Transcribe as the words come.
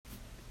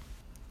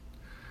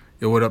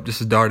Yo, what up? This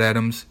is Dart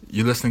Adams.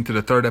 You're listening to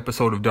the third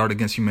episode of Dart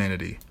Against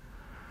Humanity.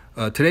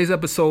 Today's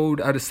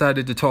episode, I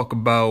decided to talk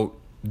about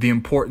the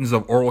importance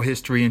of oral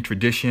history and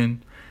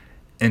tradition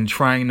and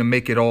trying to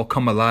make it all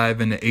come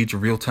alive in the age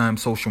of real-time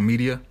social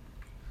media.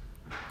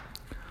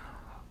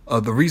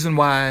 The reason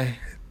why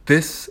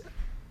this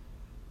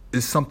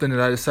is something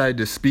that I decided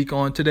to speak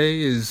on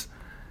today is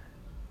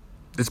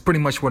it's pretty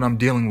much what I'm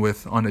dealing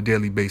with on a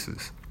daily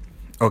basis.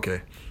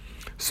 Okay.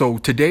 So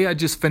today I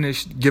just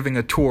finished giving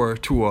a tour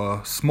to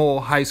a small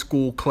high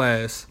school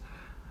class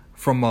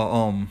from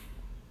a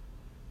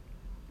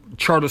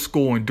charter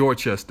school in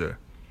Dorchester.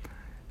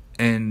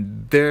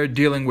 And they're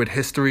dealing with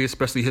history,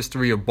 especially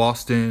history of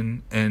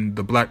Boston and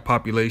the black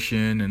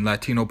population and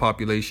Latino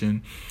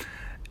population.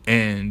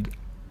 And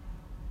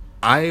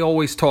I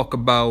always talk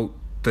about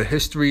the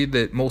history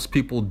that most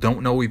people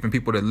don't know, even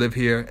people that live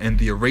here, and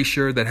the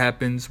erasure that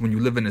happens when you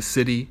live in a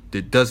city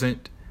that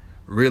doesn't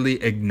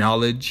really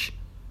acknowledge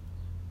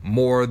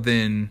more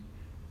than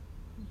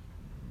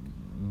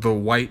the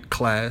white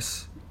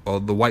class or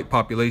the white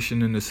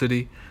population in the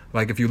city.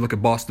 Like if you look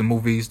at Boston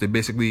movies, it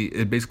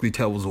basically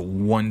tells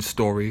one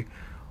story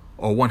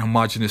or one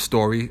homogenous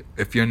story.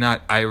 If you're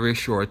not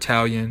Irish or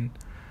Italian,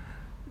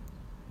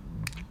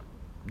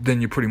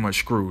 then you're pretty much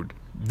screwed.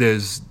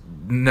 There's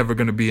never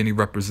going to be any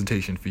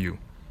representation for you.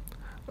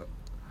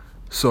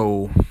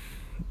 So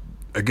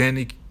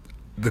again,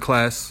 the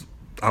class,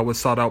 I was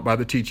sought out by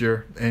the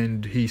teacher,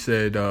 and he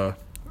said,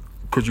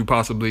 could you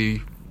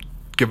possibly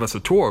give us a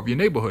tour of your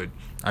neighborhood?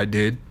 I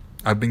did.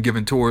 I've been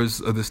giving tours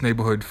of this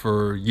neighborhood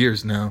for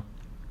years now.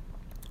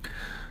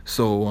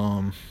 So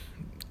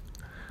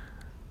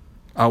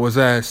I was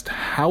asked,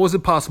 how is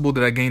it possible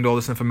that I gained all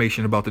this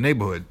information about the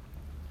neighborhood?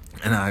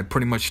 And I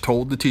pretty much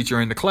told the teacher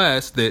in the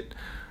class that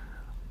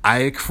I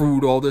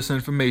accrued all this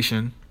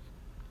information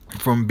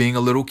from being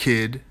a little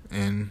kid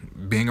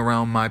and being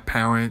around my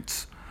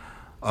parents,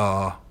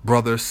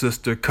 brother,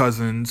 sister,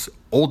 cousins,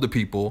 older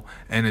people.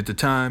 And at the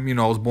time,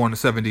 I was born in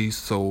the 70s,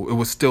 so it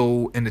was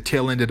still in the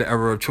tail end of the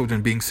era of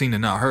children being seen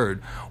and not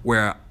heard,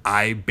 where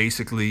I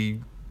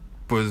basically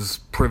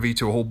was privy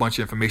to a whole bunch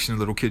of information a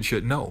little kid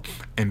should know.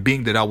 And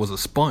being that I was a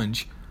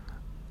sponge,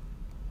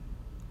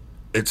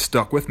 it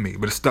stuck with me.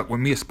 But it stuck with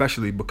me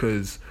especially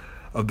because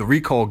of the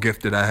recall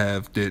gift that I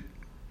have, that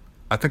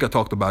I think I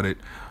talked about it.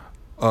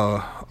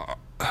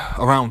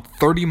 Around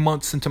 30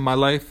 months into my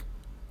life,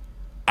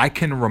 I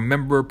can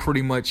remember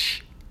pretty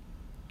much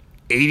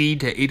 80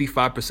 to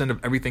 85%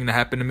 of everything that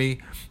happened to me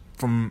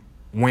from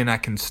when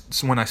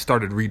I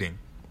started reading.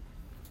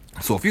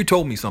 So if you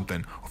told me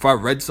something, or if I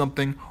read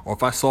something, or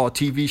if I saw a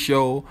TV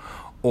show,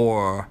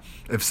 or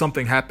if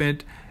something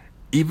happened,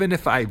 even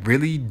if I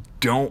really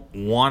don't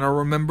want to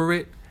remember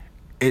it,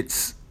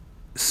 it's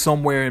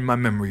somewhere in my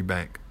memory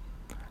bank.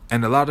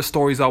 And a lot of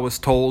stories I was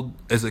told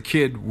as a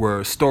kid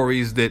were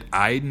stories that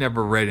I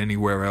never read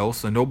anywhere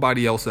else and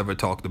nobody else ever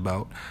talked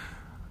about.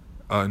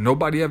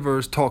 Nobody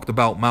ever talked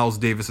about Miles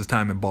Davis's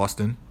time in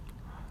Boston.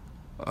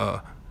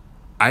 I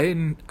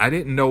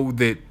didn't know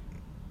that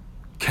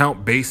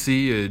Count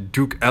Basie,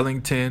 Duke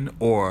Ellington,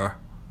 or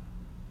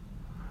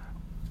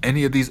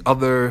any of these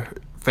other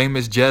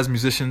famous jazz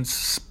musicians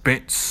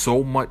spent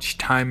so much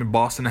time in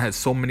Boston. I had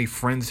so many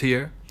friends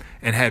here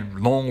and had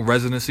long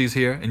residencies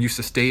here and used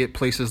to stay at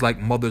places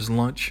like Mother's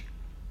Lunch.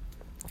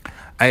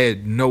 I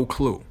had no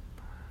clue.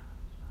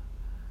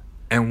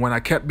 And when I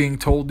kept being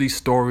told these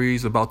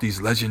stories about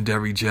these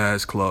legendary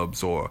jazz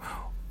clubs or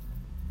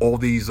all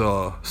these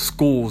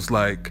schools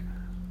like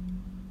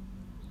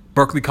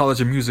Berklee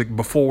College of Music,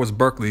 before it was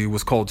Berklee,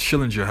 was called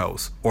Schillinger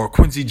House, or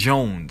Quincy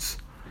Jones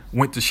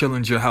went to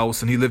Schillinger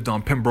House and he lived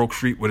on Pembroke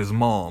Street with his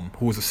mom,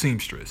 who was a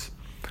seamstress.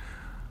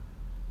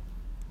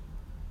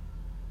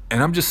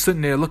 And I'm just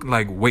sitting there looking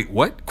like, wait,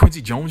 what?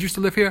 Quincy Jones used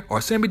to live here?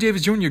 Or Sammy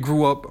Davis Jr.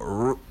 grew up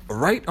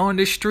right on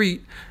this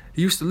street.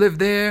 He used to live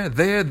there.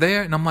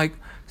 And I'm like,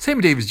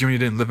 Sammy Davis Jr.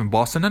 didn't live in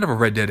Boston. I never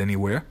read that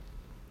anywhere.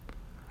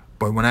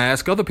 But when I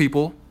ask other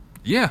people,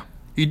 yeah,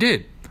 he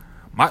did.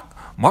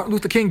 Martin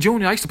Luther King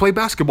Jr., I used to play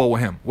basketball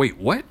with him. Wait,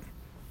 what?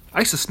 I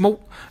used to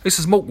smoke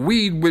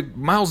weed with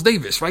Miles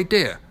Davis right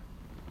there.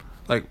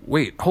 Like,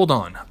 wait, hold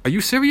on. Are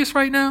you serious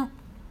right now?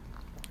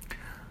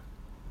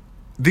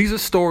 These are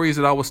stories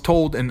that I was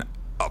told, and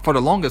for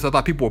the longest, I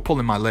thought people were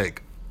pulling my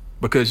leg.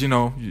 Because, you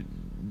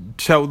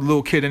tell the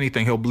little kid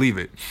anything, he'll believe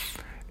it.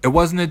 It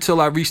wasn't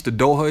until I reached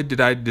adulthood that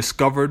I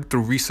discovered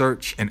through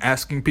research and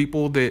asking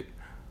people that,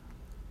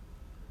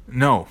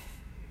 no,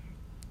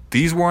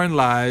 these weren't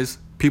lies.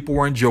 People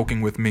weren't joking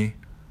with me.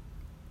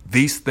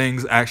 These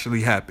things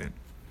actually happened.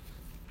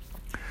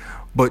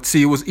 But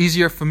see, it was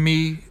easier for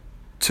me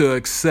to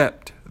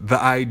accept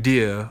the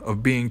idea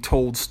of being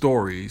told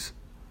stories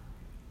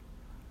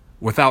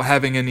without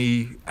having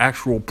any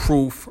actual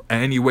proof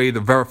and any way to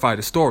verify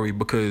the story,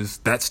 because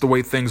that's the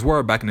way things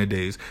were back in the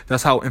days.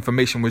 That's how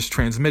information was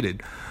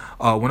transmitted.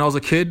 When I was a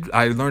kid,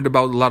 I learned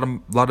about a lot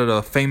of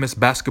the famous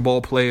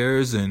basketball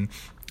players and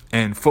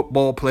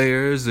football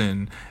players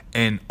and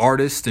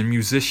artists and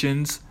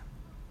musicians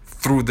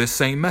through this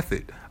same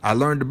method. I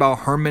learned about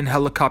Herman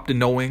Helicopter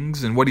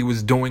Knowings and what he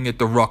was doing at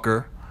the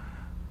Rucker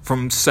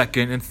from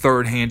second and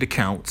third hand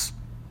accounts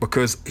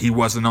because he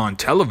wasn't on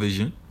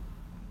television.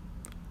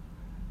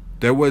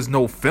 There was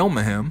no film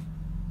of him.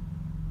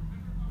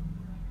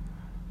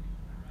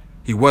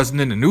 He wasn't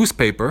in the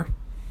newspaper,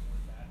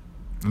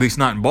 at least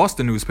not in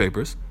Boston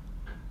newspapers.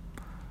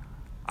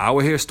 I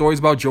would hear stories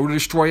about Joe the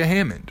Destroyer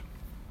Hammond.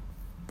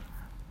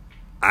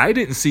 I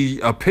didn't see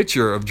a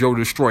picture of Joe the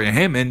Destroyer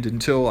Hammond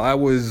until I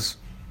was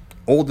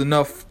old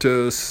enough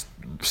to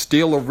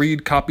steal or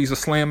read copies of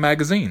Slam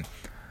magazine.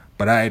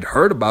 But I had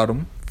heard about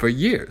him for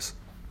years.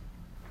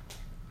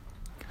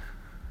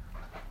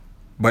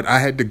 But I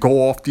had to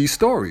go off these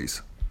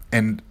stories.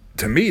 And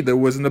to me, there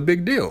wasn't a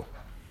big deal.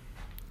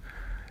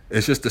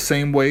 It's just the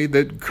same way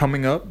that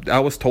coming up, I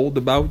was told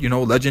about,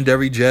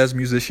 legendary jazz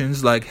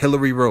musicians like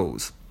Hillary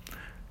Rose.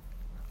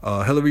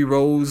 Hillary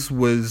Rose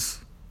was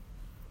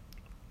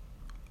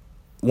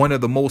one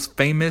of the most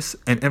famous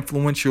and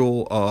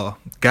influential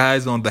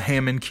guys on the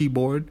Hammond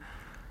keyboard.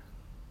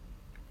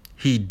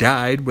 He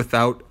died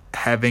without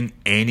having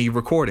any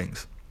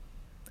recordings.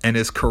 And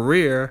his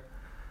career,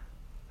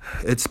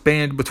 it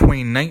spanned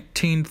between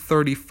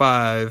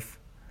 1935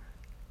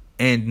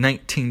 and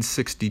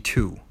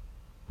 1962.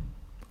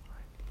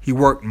 He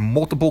worked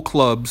multiple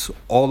clubs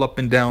all up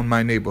and down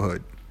my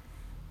neighborhood,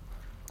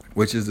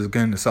 which is,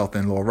 again, the South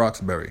End, Lower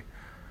Roxbury.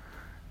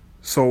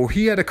 So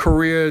he had a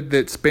career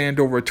that spanned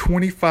over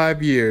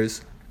 25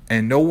 years,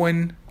 and no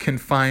one can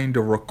find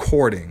a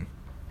recording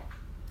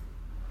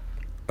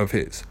of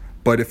his.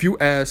 But if you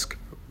ask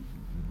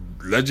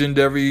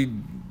legendary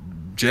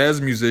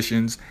jazz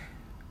musicians,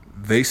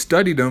 they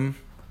studied him.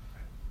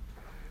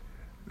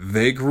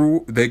 They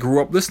grew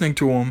up listening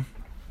to him.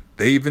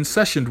 They even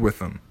sessioned with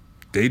him.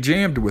 They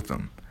jammed with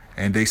him.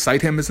 And they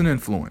cite him as an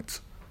influence.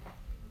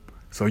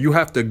 So you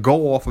have to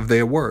go off of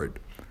their word.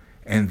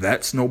 And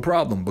that's no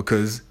problem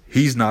because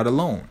he's not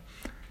alone.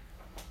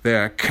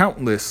 There are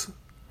countless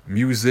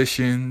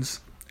musicians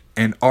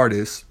and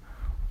artists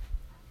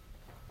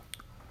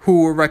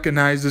who were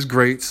recognized as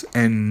greats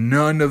and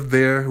none of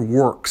their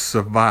works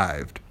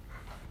survived.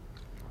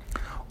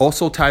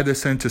 Also tie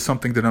this into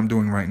something that I'm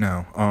doing right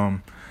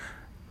now.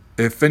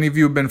 If any of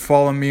you have been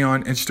following me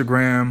on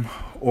Instagram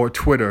or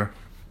Twitter,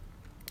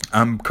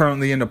 I'm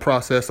currently in the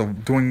process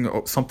of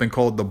doing something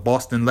called the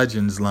Boston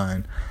Legends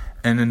line.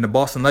 And in the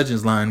Boston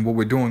Legends line, what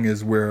we're doing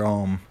is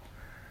we're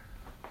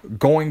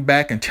going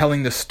back and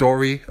telling the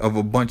story of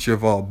a bunch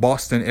of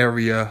Boston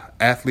area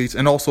athletes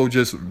and also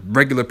just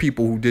regular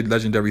people who did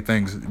legendary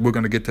things. We're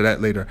going to get to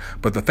that later.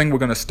 But the thing we're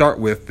going to start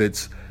with,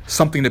 it's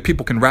something that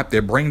people can wrap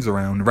their brains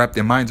around, wrap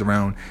their minds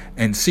around,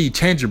 and see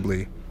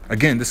tangibly.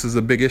 Again, this is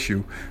a big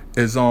issue,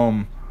 is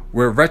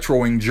we're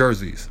retroing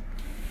jerseys.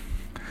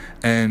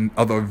 And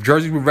of the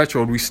jerseys we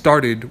retroed, we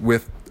started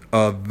with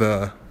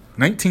the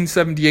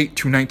 1978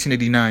 to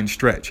 1989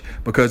 stretch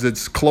because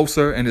it's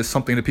closer and it's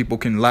something that people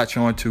can latch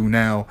on to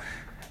now,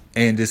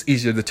 and it's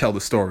easier to tell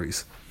the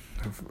stories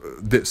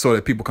so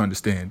that people can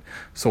understand.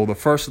 So the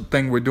first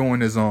thing we're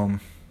doing is we're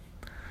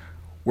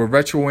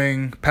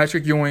retroing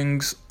Patrick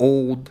Ewing's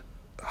old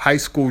high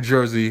school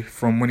jersey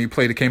from when he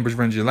played at Cambridge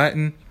Ranger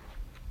Latin.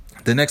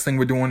 The next thing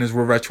we're doing is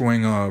we're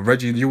retroing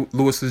Reggie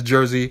Lewis's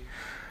jersey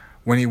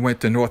when he went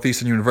to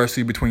Northeastern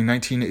University between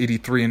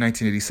 1983 and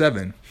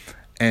 1987.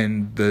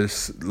 And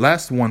this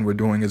last one we're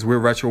doing is we're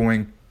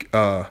retroing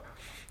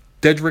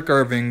Dedrick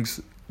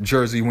Irving's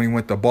jersey when he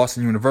went to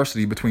Boston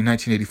University between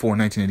 1984 and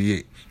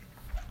 1988.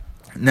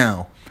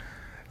 Now,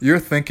 you're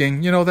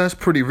thinking, that's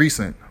pretty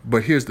recent.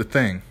 But here's the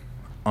thing.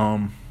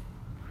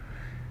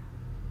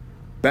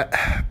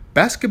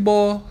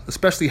 Basketball,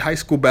 especially high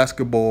school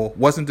basketball,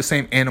 wasn't the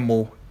same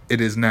animal it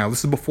is now.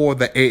 This is before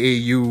the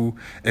AAU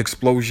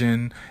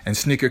explosion and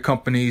sneaker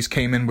companies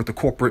came in with the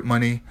corporate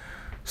money.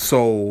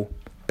 So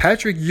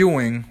Patrick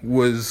Ewing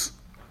was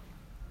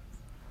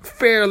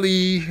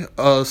fairly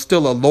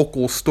still a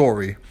local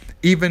story,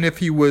 even if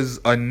he was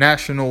a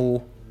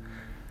national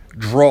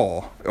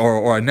draw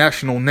or a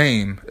national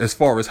name as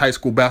far as high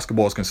school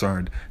basketball is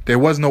concerned. There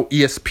was no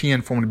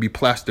ESPN for him to be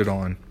plastered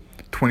on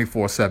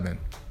 24/7.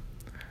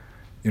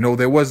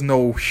 There was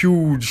no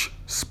huge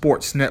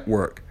sports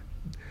network,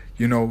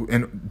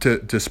 and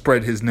to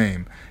spread his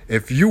name.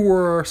 If you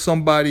were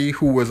somebody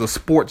who was a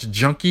sports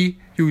junkie,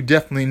 you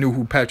definitely knew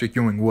who Patrick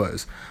Ewing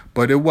was.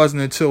 But it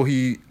wasn't until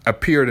he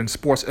appeared in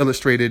Sports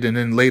Illustrated and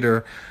then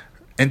later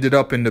ended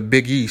up in the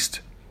Big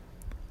East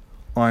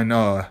on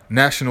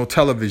national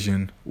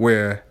television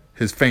where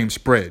his fame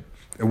spread.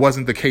 It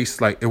wasn't the case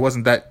that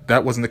wasn't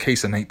the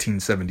case in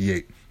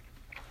 1978.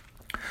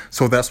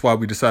 So that's why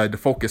we decided to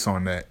focus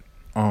on that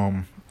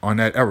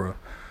era.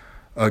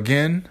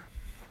 Again,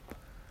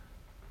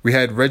 we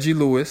had Reggie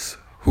Lewis,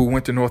 who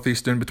went to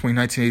Northeastern between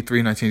 1983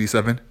 and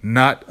 1987.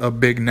 Not a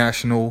big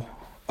national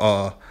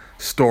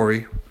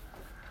story.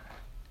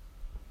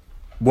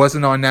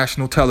 Wasn't on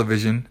national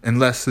television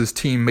unless his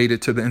team made it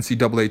to the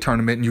NCAA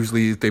tournament. And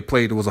usually, if they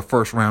played, it was a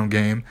first round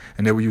game,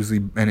 and they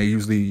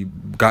usually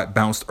got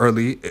bounced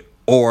early,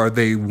 or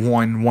they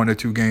won one or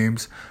two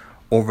games.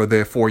 over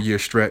their 4-year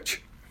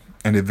stretch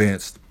and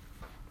advanced.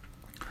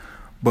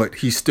 But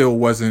he still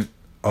wasn't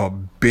a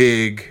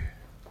big,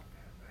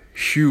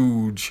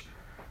 huge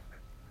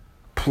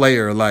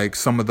player like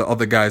some of the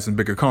other guys in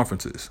bigger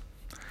conferences.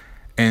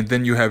 And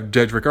then you have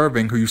Dedrick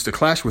Irving, who used to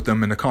clash with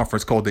them in a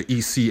conference called the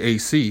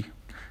ECAC,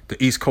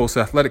 the East Coast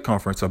Athletic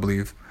Conference, I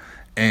believe.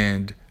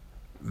 And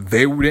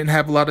they didn't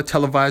have a lot of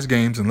televised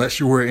games unless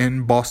you were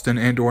in Boston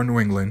and or New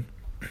England.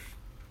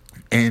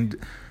 And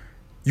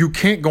you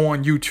can't go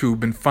on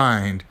YouTube and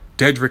find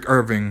Dedrick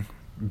Irving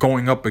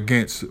going up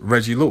against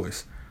Reggie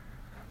Lewis.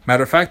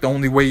 Matter of fact, the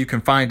only way you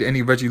can find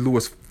any Reggie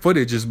Lewis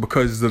footage is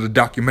because of the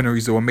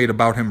documentaries that were made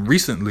about him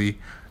recently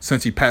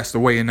since he passed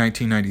away in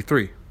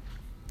 1993.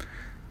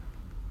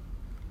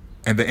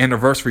 And the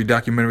anniversary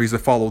documentaries that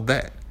followed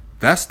that.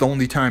 That's the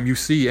only time you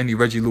see any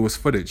Reggie Lewis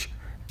footage.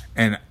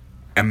 And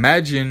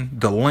imagine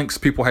the lengths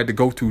people had to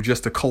go to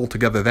just to cull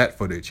together that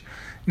footage.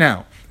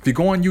 Now, if you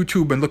go on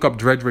YouTube and look up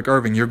Dedrick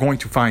Irving, you're going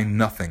to find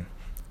nothing.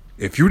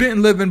 If you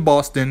didn't live in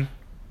Boston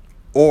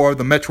or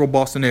the Metro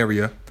Boston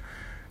area,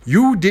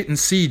 you didn't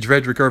see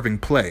Dedrick Irving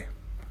play.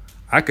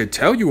 I could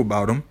tell you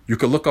about him. You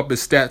could look up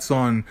his stats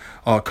on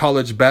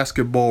College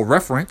Basketball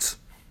Reference.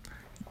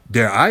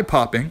 They're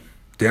eye-popping.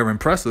 They're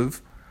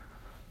impressive.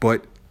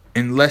 But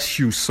unless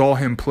you saw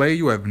him play,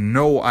 you have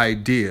no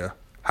idea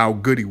how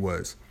good he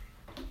was.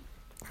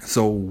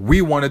 So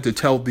we wanted to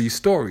tell these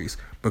stories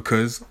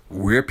because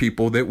we're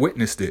people that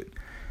witnessed it.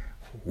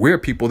 We're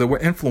people that were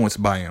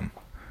influenced by him.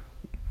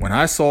 When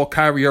I saw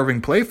Kyrie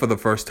Irving play for the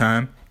first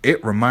time,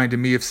 it reminded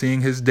me of seeing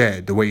his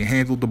dad, the way he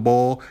handled the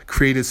ball,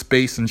 created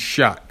space, and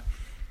shot.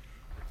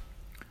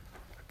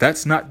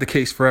 That's not the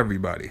case for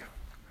everybody.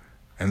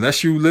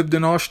 Unless you lived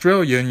in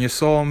Australia and you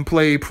saw him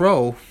play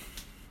pro,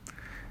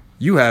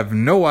 you have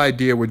no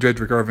idea what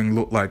Dedrick Irving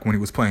looked like when he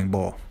was playing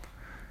ball.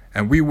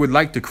 And we would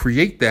like to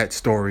create that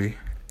story,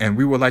 and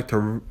we would like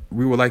to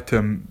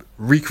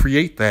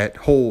recreate that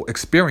whole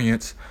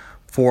experience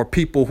for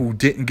people who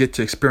didn't get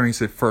to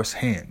experience it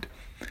firsthand.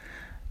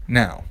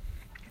 Now,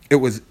 it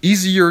was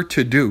easier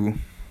to do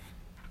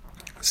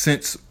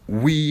since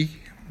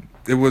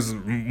it was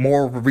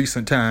more of a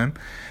recent time.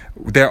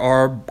 There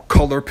are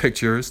color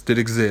pictures that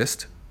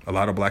exist, a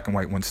lot of black and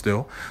white ones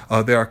still.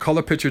 There are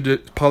color pictures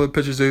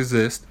that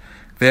exist.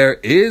 There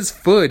is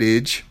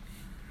footage,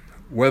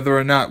 whether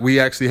or not we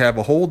actually have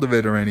a hold of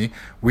it or any.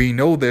 We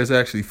know there's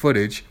actually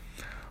footage,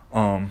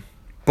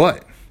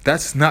 but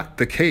that's not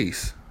the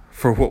case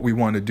for what we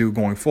want to do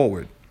going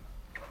forward.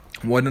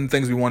 One of the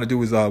things we want to do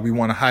is we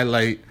want to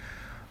highlight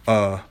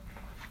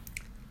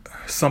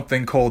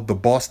something called the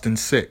Boston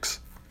Six.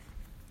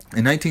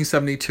 In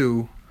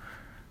 1972,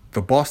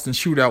 the Boston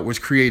Shootout was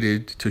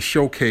created to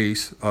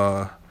showcase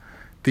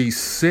these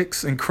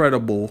 6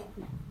 incredible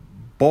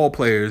ball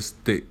players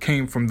that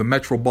came from the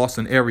Metro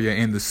Boston area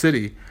and the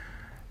city,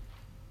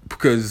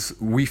 because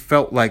we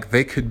felt like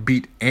they could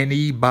beat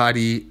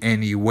anybody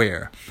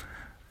anywhere.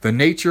 The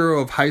nature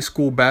of high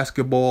school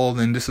basketball,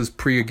 and this is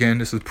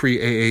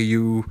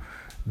pre-AAU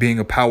being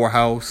a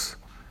powerhouse,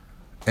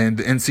 and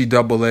the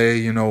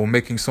NCAA,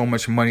 making so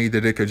much money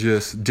that it could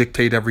just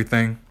dictate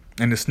everything,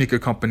 and the sneaker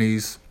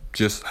companies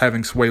just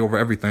having sway over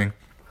everything,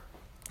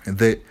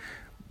 that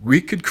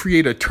we could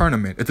create a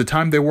tournament. At the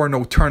time, there were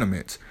no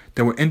tournaments.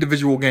 There were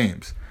individual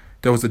games.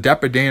 There was the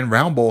Dapper Dan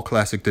Round Ball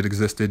Classic that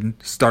existed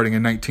starting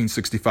in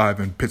 1965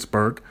 in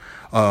Pittsburgh.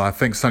 I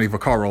think Sonny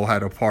Vaccaro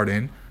had a part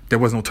in. There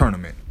was no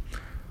tournament.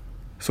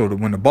 So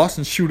when the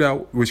Boston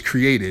Shootout was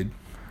created,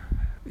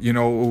 it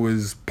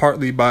was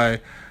partly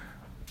by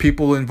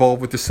people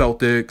involved with the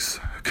Celtics,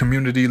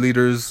 community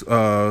leaders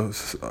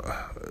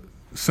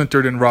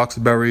centered in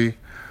Roxbury,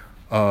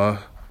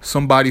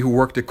 somebody who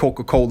worked at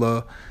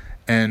Coca-Cola,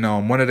 and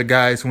one of the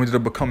guys who ended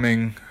up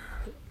becoming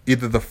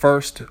either the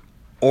first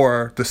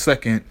or the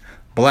second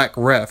black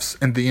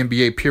refs in the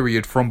NBA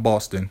period from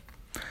Boston.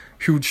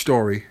 Huge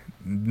story.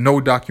 No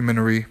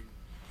documentary.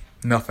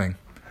 Nothing.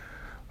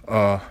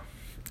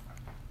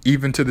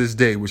 Even to this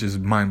day, which is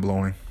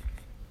mind-blowing.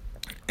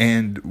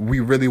 And we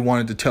really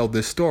wanted to tell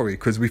this story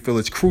because we feel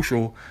it's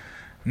crucial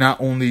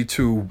not only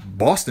to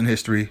Boston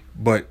history,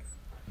 but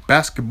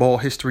basketball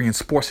history and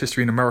sports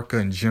history in America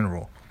in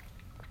general.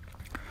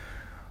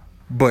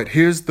 But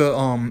here's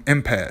the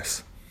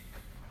impasse,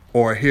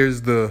 or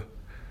here's the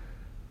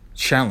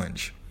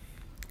challenge.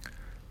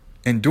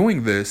 In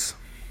doing this,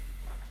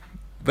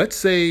 let's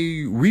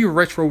say we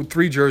retroed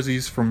 3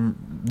 jerseys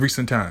from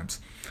recent times.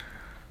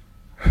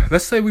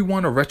 Let's say we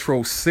want to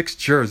retro 6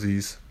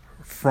 jerseys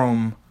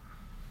from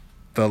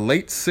the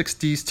late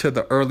 60s to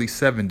the early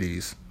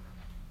 70s.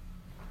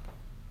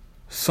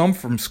 Some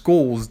from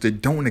schools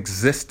that don't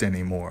exist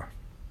anymore.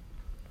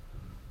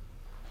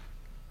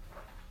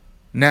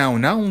 Now,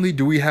 not only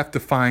do we have to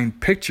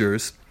find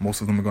pictures, most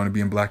of them are going to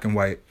be in black and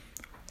white,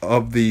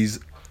 of these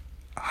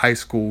high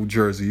school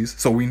jerseys,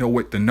 so we know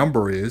what the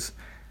number is,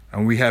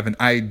 and we have an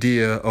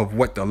idea of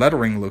what the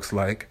lettering looks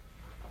like,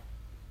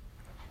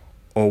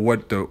 or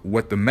what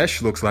the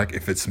mesh looks like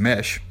if it's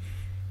mesh.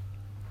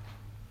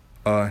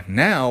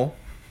 Now,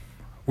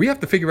 we have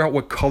to figure out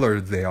what color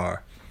they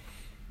are.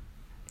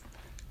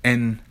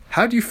 And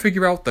how do you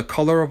figure out the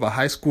color of a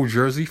high school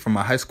jersey from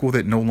a high school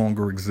that no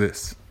longer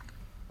exists?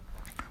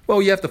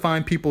 Well, you have to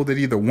find people that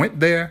either went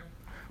there,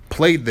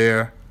 played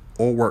there,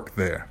 or worked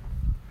there.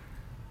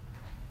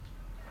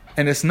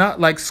 And it's not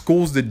like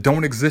schools that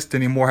don't exist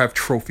anymore have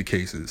trophy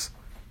cases.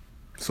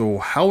 So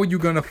how are you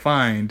going to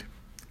find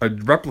a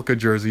replica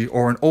jersey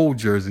or an old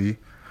jersey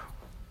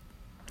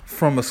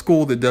from a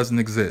school that doesn't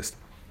exist?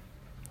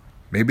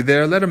 Maybe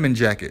they're Letterman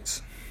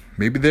jackets.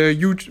 Maybe they're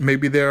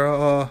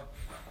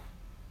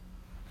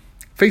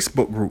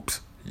Facebook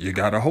groups. You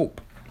gotta hope.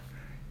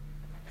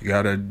 You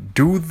gotta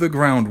do the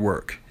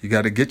groundwork. You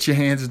gotta get your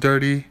hands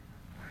dirty.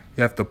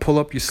 You have to pull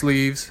up your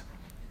sleeves.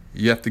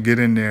 You have to get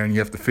in there and you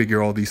have to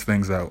figure all these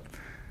things out.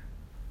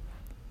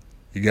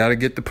 You gotta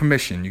get the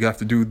permission. You have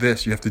to do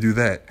this. You have to do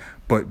that.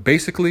 But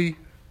basically,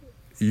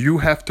 you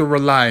have to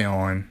rely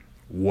on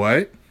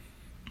what?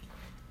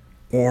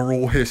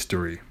 Oral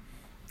history.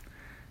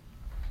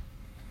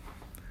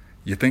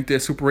 You think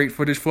there's Super 8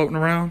 footage floating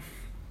around?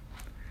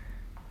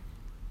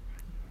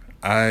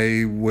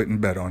 I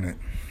wouldn't bet on it.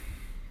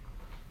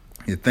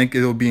 You think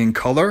it'll be in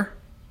color?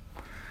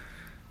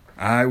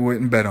 I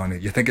wouldn't bet on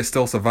it. You think it's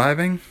still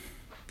surviving?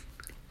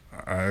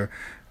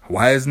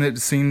 Why hasn't it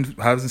seen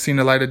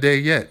the light of day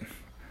yet?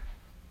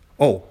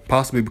 Oh,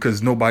 possibly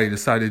because nobody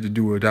decided to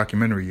do a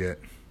documentary yet.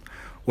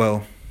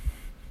 Well,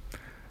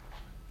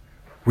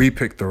 we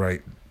picked the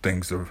right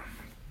things to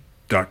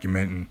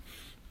document and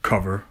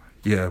cover.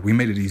 Yeah, we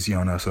made it easy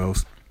on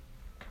ourselves.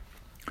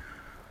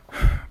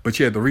 But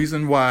yeah, the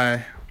reason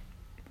why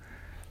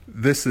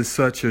this is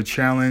such a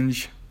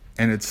challenge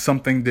and it's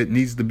something that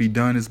needs to be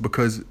done is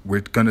because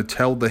we're going to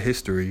tell the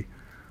history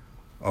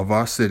of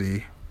our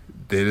city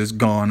that is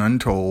gone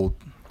untold.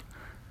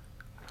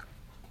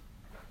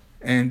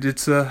 And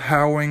it's a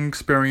harrowing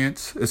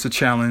experience. It's a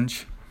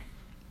challenge.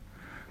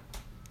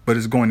 But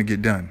it's going to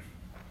get done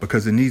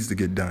because it needs to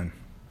get done.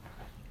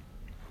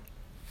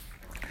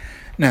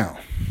 Now,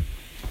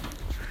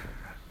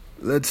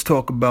 let's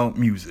talk about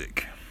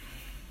music.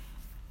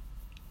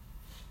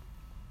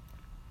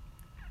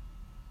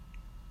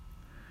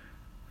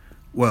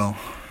 Well,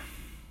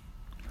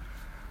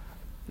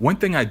 one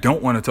thing I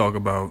don't want to talk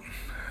about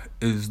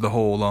is the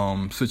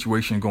whole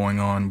situation going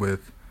on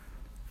with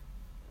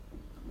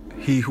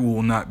he who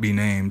will not be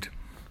named.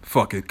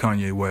 Fuck it,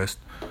 Kanye West.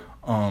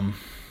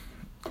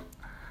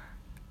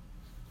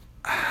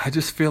 I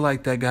just feel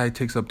like that guy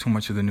takes up too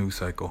much of the news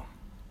cycle.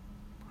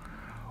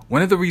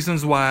 One of the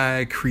reasons why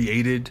I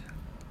created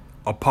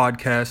a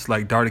podcast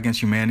like Dart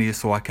Against Humanity is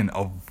so I can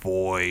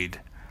avoid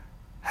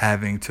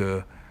having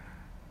to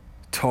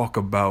talk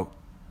about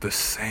the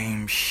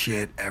same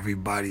shit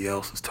everybody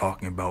else is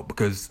talking about,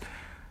 because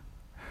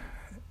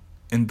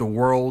in the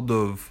world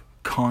of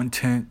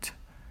content,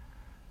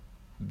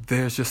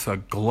 there's just a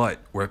glut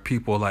where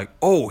people are like,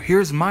 oh,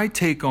 here's my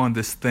take on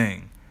this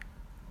thing.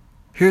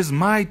 Here's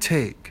my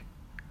take.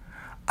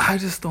 I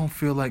just don't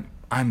feel like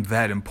I'm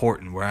that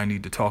important where I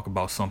need to talk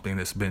about something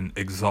that's been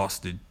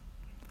exhausted.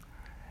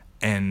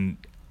 And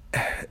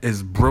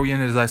as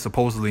brilliant as I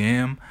supposedly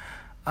am,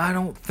 I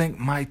don't think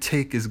my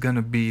take is going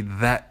to be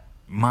that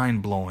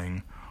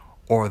mind-blowing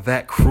or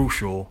that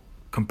crucial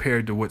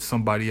compared to what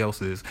somebody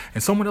else is.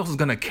 And someone else is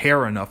going to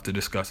care enough to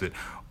discuss it.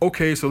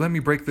 Okay, so let me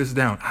break this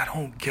down. I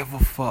don't give a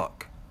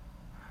fuck.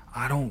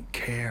 I don't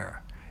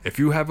care. If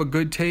you have a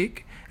good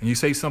take and you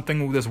say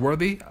something that's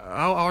worthy,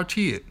 I'll RT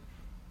it.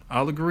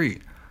 I'll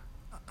agree.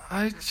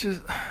 I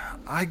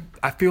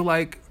feel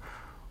like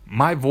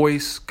my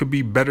voice could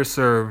be better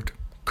served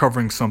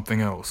covering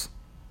something else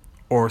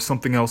or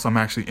something else I'm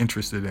actually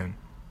interested in.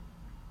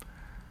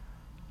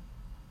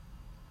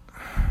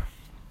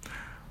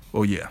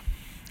 Well, yeah.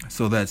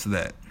 So that's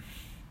that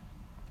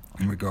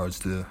in regards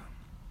to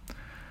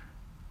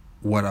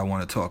what I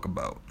want to talk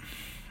about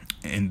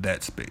in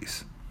that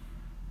space.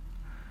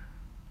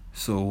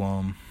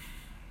 So,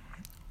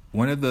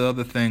 one of the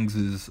other things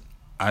is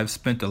I've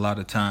spent a lot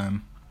of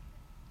time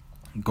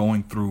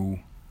going through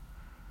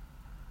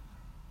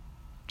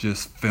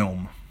just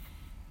film.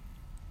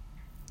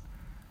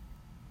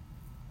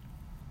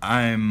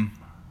 I'm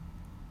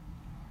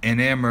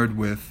enamored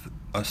with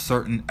a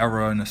certain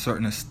era and a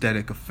certain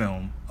aesthetic of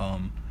film.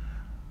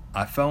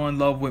 I fell in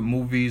love with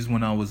movies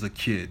when I was a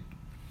kid.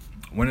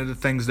 One of the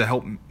things that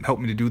helped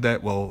me to do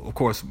that, well, of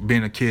course,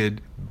 being a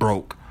kid,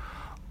 broke.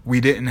 We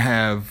didn't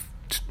have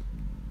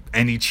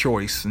any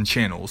choice in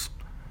channels.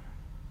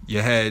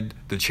 You had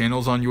the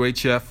channels on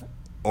UHF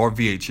or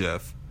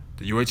VHF.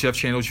 The UHF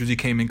channels usually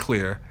came in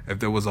clear. If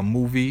there was a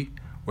movie,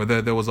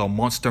 whether there was a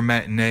monster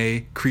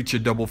matinee, creature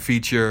double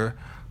feature,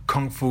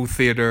 kung fu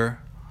theater,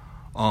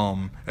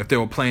 if they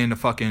were playing the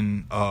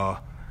fucking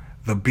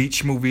the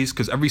beach movies,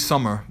 because every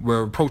summer,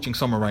 we're approaching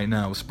summer right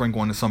now, spring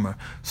going to summer,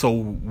 so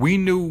we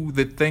knew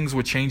that things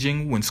were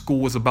changing when school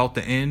was about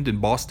to end in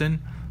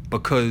Boston,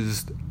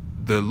 because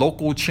the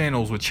local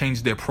channels would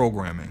change their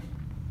programming.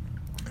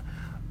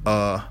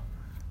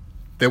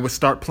 They would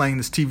start playing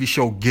this TV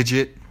show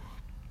Gidget,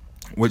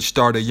 which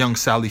starred a young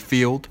Sally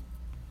Field.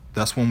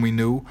 That's when we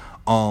knew.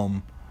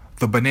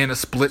 The Banana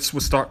Splits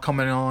would start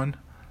coming on.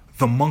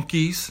 The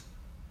Monkees.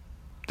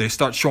 They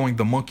start showing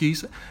The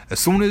Monkees.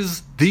 As soon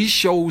as these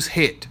shows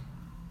hit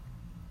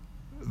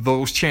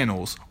those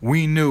channels,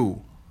 we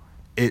knew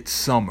it's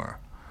summer.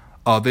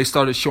 They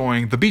started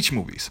showing the beach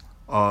movies.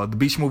 The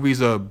beach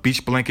movies,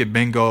 Beach Blanket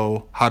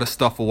Bingo, How to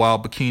Stuff a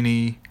Wild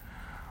Bikini,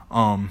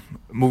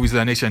 movies of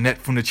that nature, Annette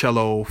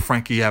Funicello,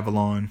 Frankie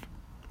Avalon.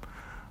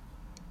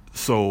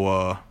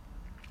 So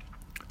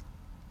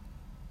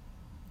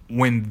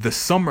when the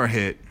summer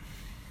hit,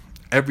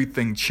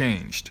 everything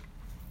changed.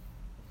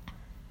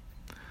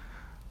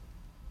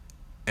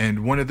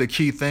 And one of the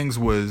key things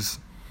was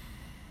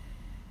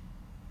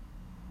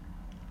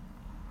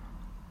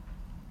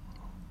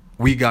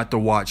we got to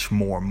watch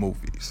more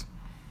movies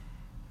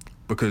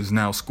because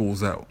now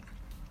school's out.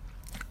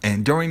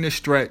 And during this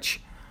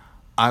stretch,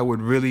 I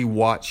would really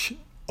watch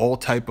all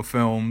type of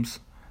films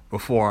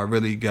before I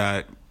really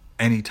got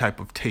any type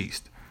of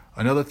taste.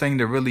 Another thing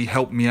that really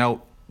helped me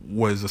out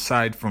was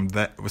aside from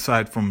the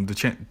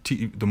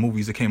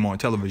movies that came on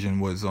television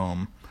was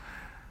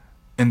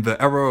in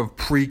the era of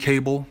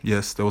pre-cable.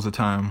 Yes, there was a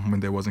time when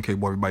there wasn't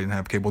cable, everybody didn't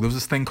have cable. There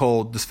was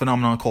this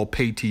phenomenon called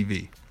pay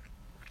TV.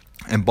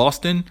 In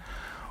Boston,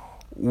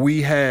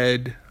 we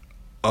had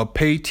a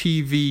pay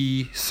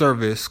TV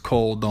service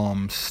called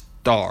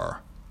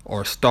Star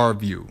or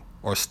Starview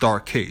or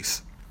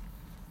Starcase.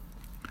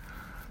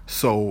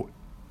 So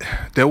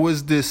there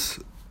was this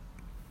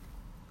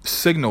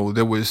signal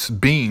that was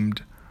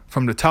beamed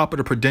from the top of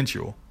the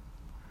Prudential,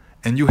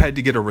 and you had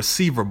to get a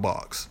receiver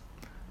box.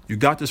 You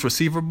got this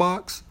receiver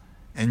box,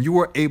 and you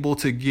were able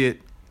to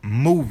get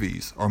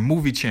movies or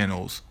movie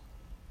channels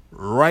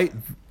right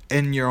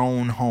in your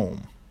own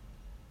home.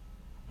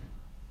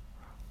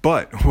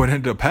 But what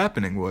ended up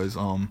happening was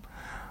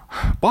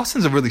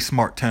Boston's a really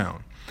smart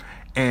town.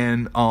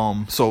 And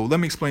so let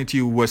me explain to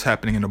you what's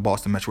happening in the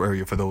Boston metro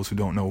area for those who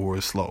don't know or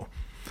are slow.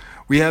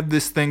 We have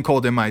this thing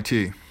called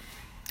MIT.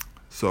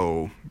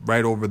 So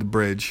right over the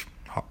bridge,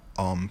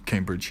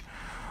 Cambridge,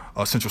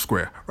 Central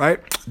Square, right?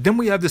 Then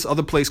we have this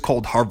other place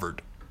called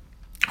Harvard.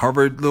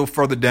 Harvard, a little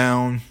further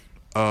down,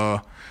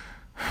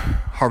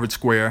 Harvard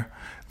Square.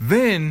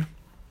 Then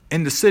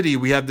in the city,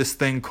 we have this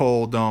thing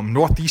called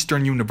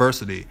Northeastern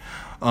University.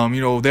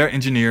 They're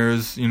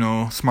engineers,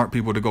 smart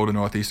people to go to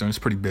Northeastern. It's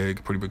pretty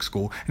big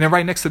school. And then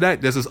right next to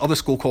that, there's this other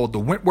school called the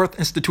Wentworth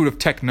Institute of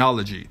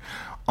Technology.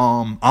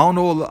 I don't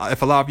know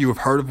if a lot of you have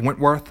heard of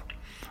Wentworth,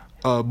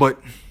 but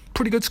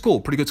pretty good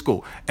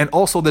school. And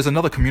also there's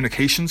another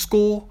communication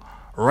school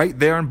right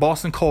there in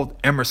Boston called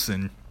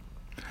Emerson.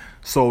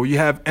 So you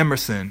have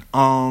Emerson.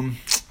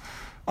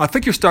 I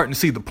think you're starting to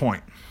see the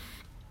point.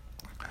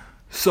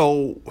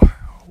 So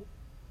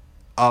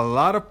a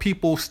lot of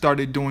people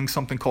started doing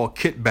something called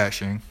kit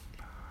bashing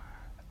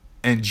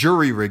and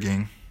jury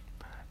rigging,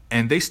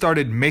 and they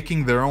started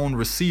making their own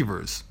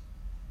receivers,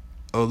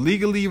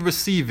 illegally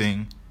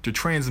receiving the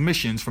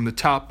transmissions from the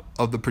top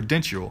of the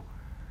Prudential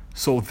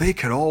so they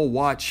could all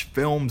watch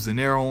films in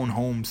their own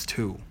homes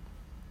too,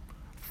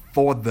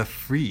 for the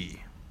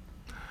free.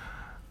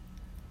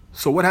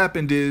 So what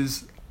happened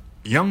is,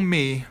 young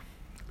me,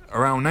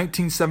 around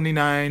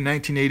 1979,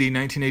 1980,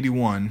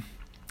 1981,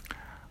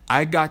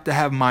 I got to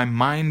have my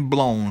mind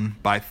blown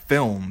by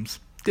films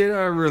that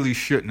I really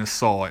shouldn't have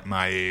saw at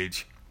my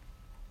age.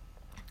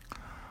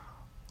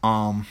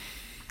 I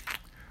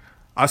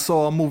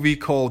saw a movie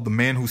called The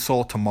Man Who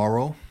Saw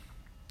Tomorrow,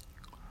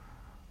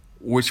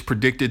 which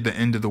predicted the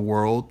end of the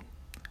world.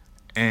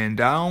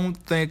 And I don't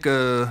think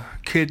a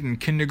kid in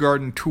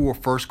kindergarten, 2 or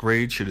first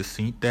grade should have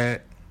seen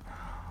that.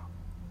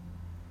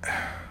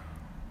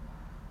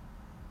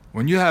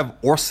 When you have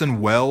Orson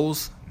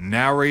Welles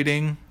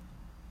narrating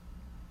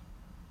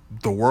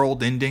the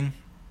world ending,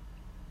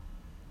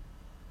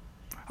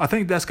 I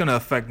think that's going to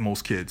affect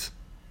most kids.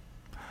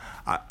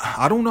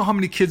 I don't know how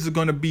many kids are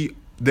going to be.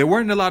 There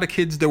weren't a lot of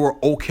kids that were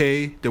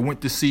okay that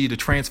went to see the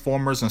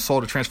Transformers and saw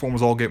the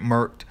Transformers all get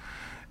murked.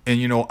 And,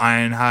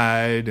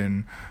 Ironhide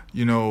and,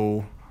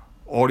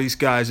 all these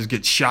guys just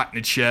get shot in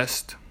the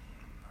chest.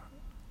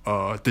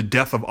 The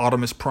death of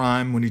Optimus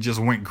Prime when he just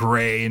went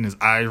gray and his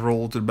eyes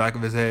rolled to the back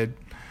of his head.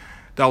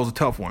 That was a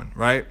tough one,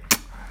 right?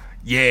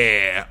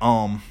 Yeah.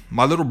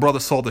 My little brother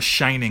saw The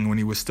Shining when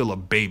he was still a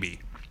baby.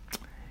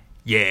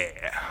 Yeah.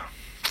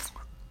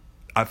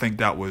 I think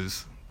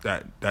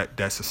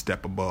that's a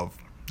step above.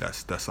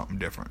 That's something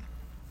different.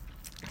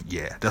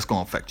 Yeah, that's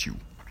gonna affect you.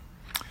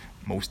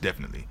 Most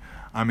definitely.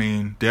 I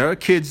mean, there are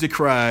kids that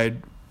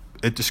cried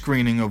at the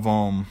screening of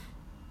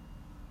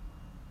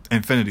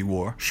Infinity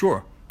War.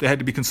 Sure. They had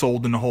to be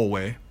consoled in the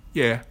hallway.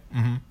 Yeah.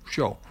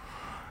 Sure.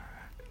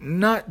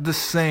 Not the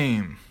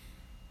same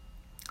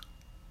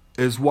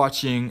as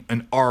watching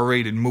an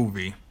R-rated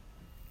movie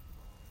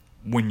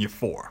when you're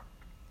 4.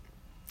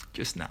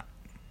 Just not.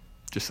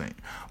 Just saying.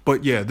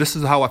 But yeah, this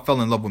is how I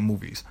fell in love with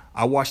movies.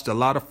 I watched a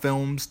lot of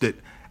films that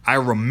I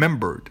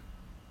remembered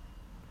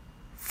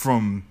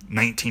from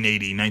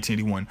 1980,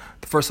 1981.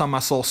 The first time I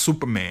saw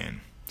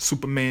Superman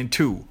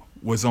 2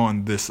 was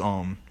on this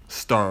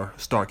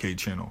Starcade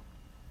channel.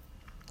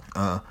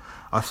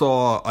 I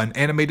saw an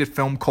animated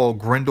film called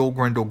Grendel.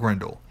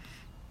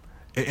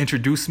 It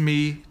introduced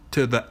me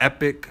to the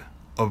Epic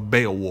of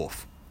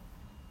Beowulf,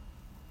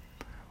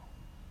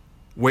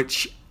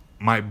 which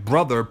my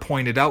brother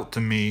pointed out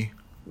to me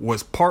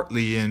was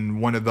partly in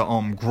one of the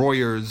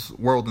Greuer's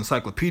World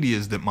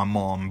Encyclopedias that my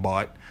mom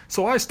bought.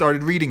 So I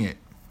started reading it.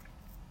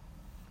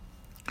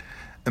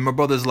 And my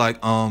brother's like,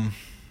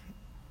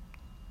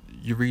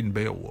 you're reading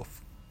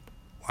Beowulf.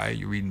 Why are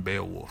you reading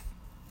Beowulf?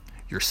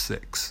 You're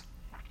 6.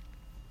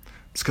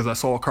 It's because I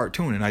saw a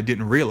cartoon and I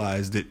didn't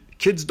realize that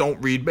kids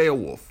don't read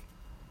Beowulf.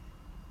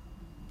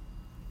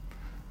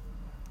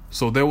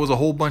 So there was a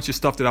whole bunch of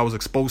stuff that I was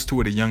exposed to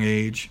at a young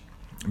age,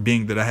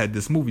 being that I had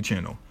this movie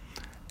channel.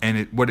 And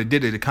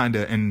it kind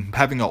of, and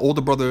having an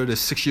older brother that's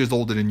 6 years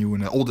older than you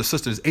and an older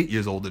sister that's 8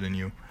 years older than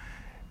you,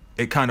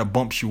 it kind of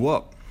bumps you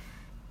up.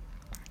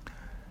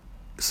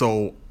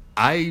 So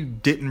I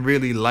didn't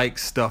really like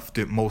stuff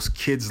that most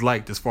kids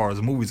liked as far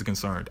as movies are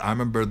concerned. I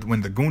remember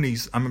the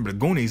Goonies and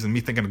me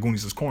thinking the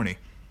Goonies was corny.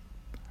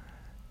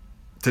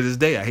 To this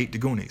day, I hate the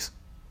Goonies.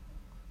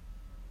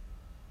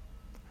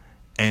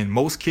 And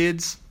most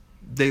kids,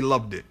 they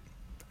loved it.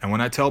 And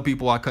when I tell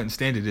people I couldn't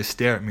stand it, they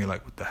stare at me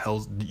like, what the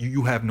hell?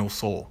 You have no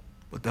soul.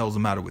 What the hell's the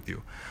matter with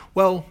you?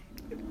 Well,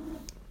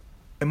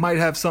 it might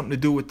have something to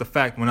do with the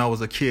fact when I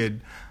was a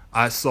kid,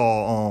 I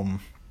saw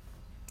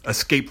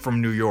Escape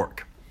from New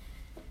York.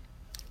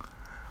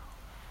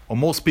 Well,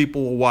 most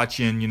people were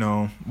watching,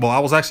 I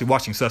was actually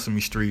watching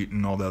Sesame Street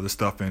and all the other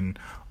stuff, and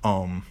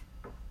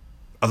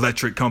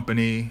Electric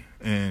Company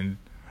and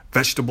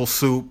Vegetable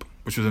Soup,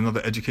 which was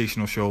another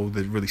educational show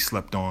that really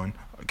slept on.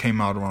 It came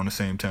out around the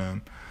same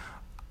time.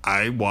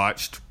 I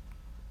watched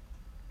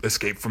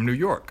Escape from New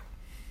York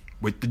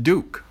with the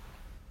Duke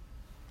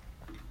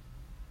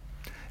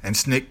and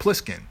Snake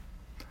Plissken.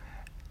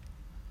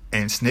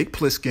 And Snake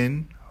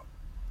Plissken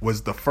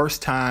was the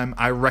first time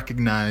I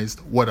recognized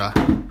what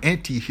an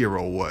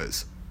anti-hero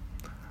was.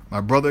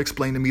 My brother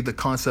explained to me the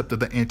concept of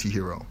the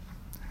anti-hero.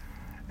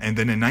 And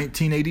then in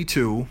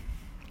 1982,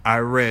 I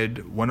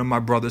read one of my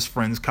brother's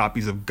friend's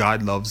copies of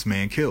God Loves,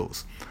 Man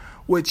Kills,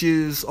 which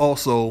is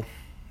also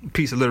a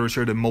piece of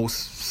literature that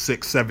most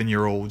 6,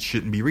 7-year-olds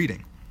shouldn't be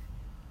reading.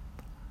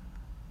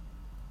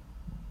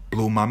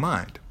 Blew my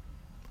mind.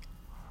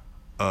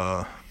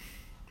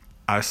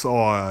 I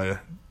saw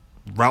a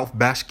Ralph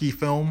Bakshi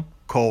film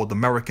called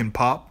American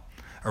Pop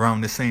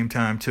around the same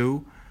time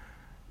too.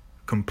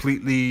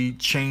 Completely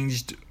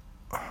changed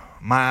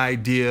my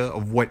idea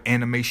of what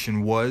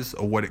animation was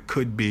or what it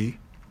could be.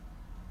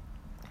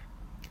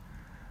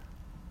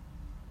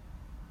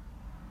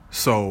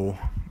 So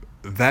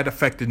that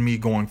affected me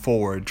going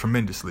forward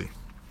tremendously.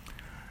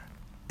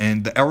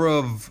 And the era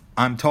of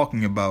I'm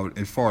talking about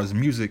as far as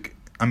music,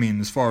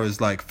 as far as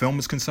like film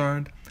is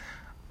concerned,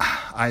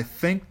 I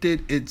think that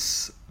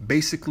it's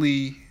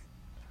basically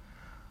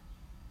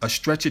a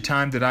stretch of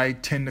time that I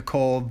tend to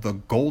call the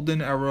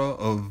golden era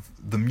of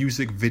the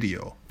music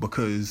video,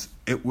 because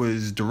it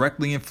was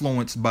directly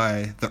influenced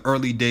by the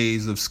early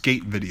days of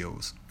skate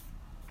videos.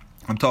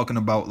 I'm talking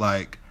about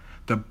like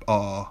the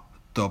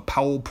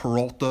Powell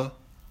Peralta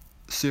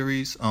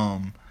series,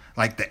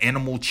 like the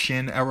Animal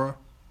Chin era,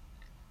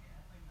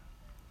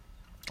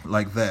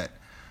 like that.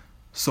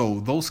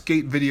 So those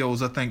skate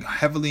videos, I think,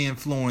 heavily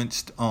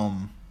influenced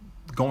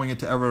going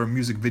into era of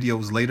music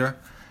videos later.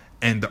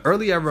 And the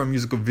early era of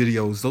musical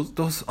videos,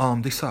 those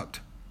they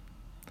sucked.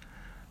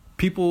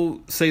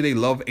 People say they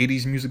love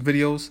 80s music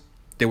videos.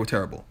 They were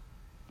terrible.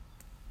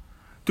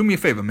 Do me a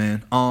favor,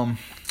 man.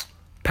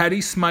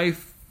 Patti Smythe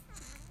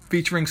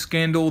featuring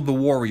Scandal the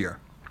Warrior.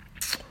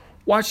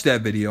 Watch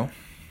that video.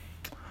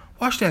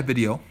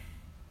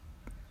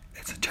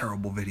 It's a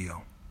terrible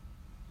video.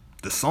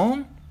 The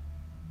song,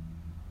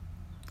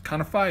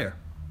 kind of fire.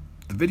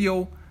 The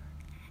video,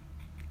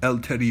 El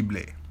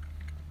Terrible.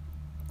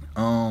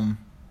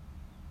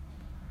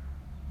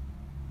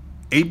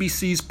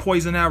 ABC's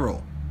Poison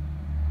Arrow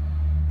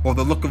or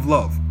The Look of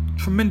Love.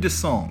 Tremendous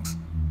songs.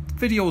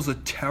 Videos are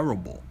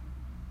terrible.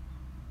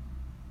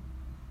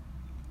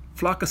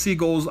 Flock of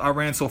Seagulls, I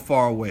Ran So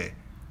Far Away.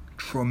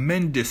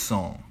 Tremendous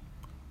song.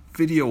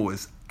 Video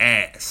is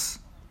ass.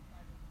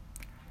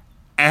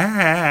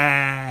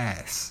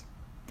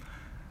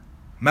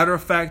 Matter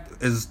of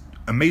fact, as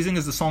amazing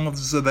as the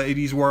songs of the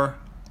 80s were,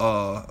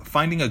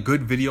 finding a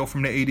good video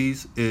from the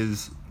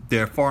 80s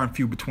they're far and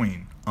few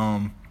between.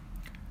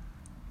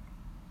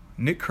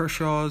 Nick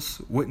Kershaw's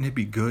Wouldn't It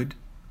Be Good?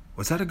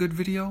 Was that a good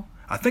video?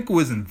 I think it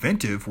was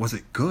inventive. Was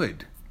it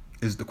good?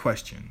 Is the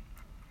question.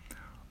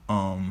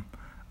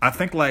 I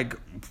think like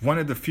one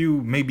of the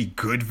few maybe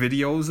good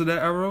videos of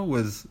that era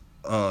was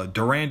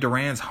Duran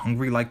Duran's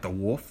Hungry Like the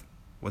Wolf.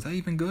 Was that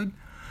even good?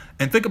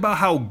 And think about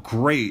how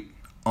great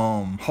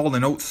Hall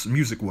 & Oates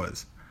music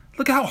was.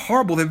 Look at how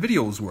horrible their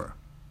videos were.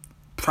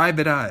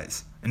 Private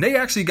Eyes. And they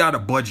actually got a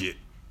budget.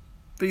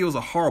 Videos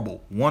are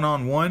horrible.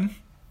 One-on-One.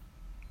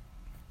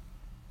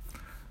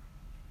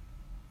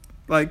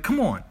 Like, come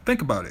on.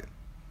 Think about it.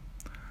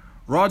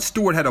 Rod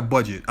Stewart had a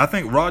budget. I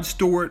think Rod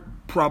Stewart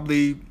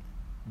probably...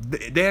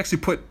 They actually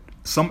put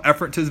some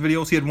effort to his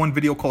videos. He had one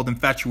video called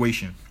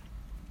Infatuation.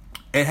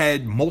 It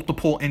had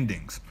multiple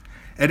endings.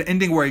 An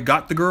ending where he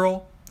got the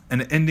girl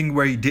and an ending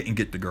where he didn't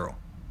get the girl.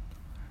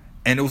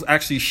 And it was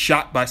actually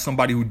shot by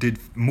somebody who did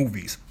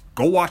movies.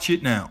 Go watch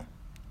it now.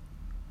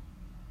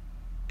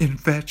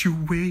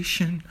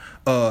 Infatuation.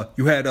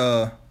 You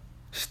had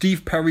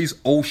Steve Perry's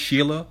Oh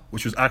Sheila,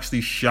 which was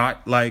actually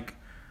shot like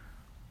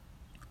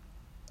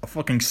a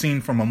fucking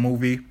scene from a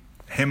movie.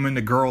 Him and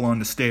the girl on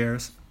the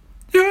stairs.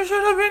 You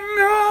should have been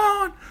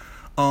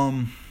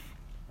gone.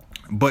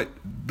 But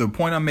the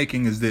point I'm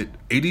making is that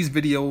 80s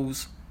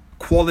videos,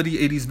 quality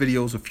 80s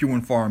videos, are few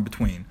and far in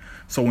between.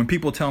 So when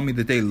people tell me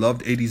that they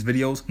loved 80s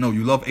videos, no,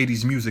 you love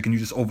 80s music and you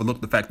just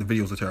overlook the fact the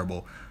videos are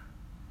terrible.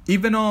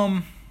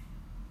 Even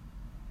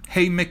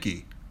Hey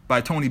Mickey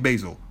by Tony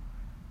Basil.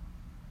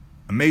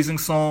 Amazing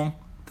song.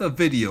 The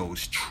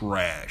video's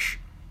trash.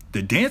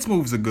 The dance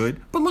moves are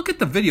good, but look at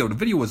the video. The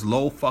video is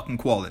low fucking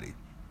quality.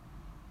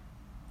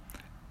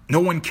 No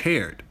one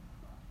cared.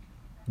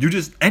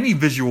 Any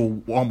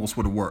visual almost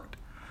would have worked.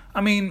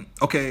 I mean,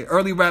 okay,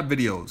 early rap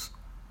videos.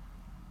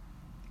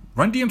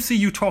 Run DMC,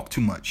 You Talk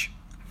Too Much.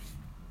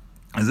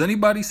 Has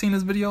anybody seen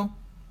this video?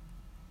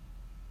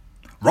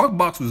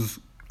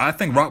 I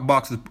think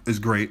Rockbox is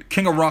great.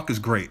 King of Rock is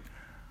great.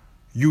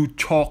 You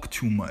Talk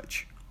Too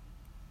Much.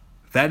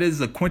 That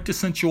is a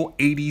quintessential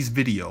 80s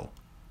video.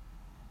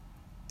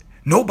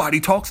 Nobody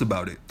talks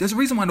about it. There's a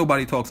reason why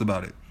nobody talks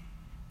about it.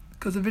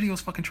 Because the video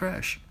is fucking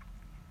trash.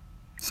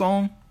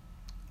 Song,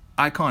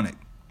 iconic.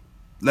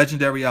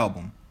 Legendary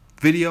album.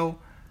 Video,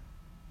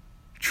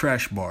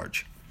 trash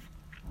barge.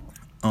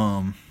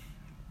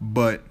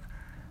 But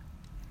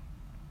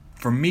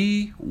for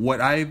me,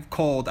 what I've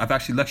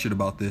actually lectured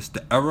about this,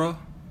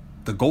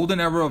 the golden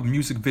era of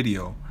music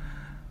video,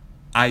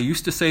 I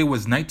used to say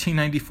was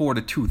 1994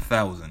 to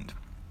 2000.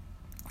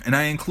 And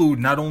I include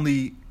not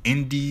only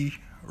indie,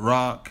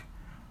 rock,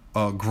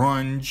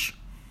 grunge,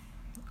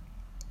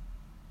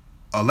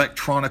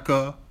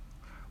 electronica,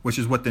 which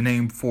is what the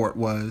name for it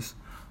was,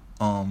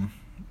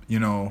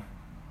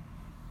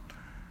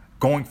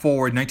 going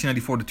forward,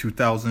 1994 to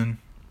 2000,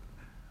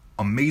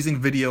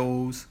 amazing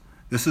videos.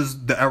 This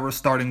is the era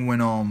starting when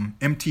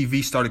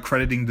MTV started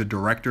crediting the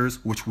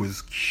directors, which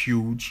was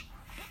huge.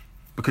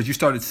 Because you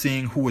started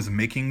seeing who was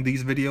making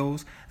these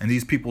videos. And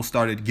these people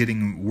started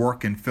getting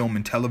work in film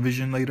and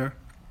television later.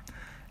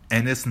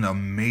 And it's an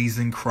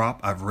amazing crop.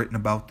 I've written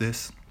about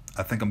this.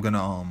 I think I'm going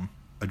to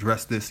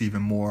address this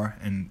even more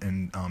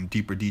in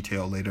deeper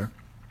detail later.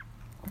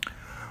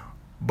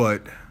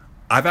 But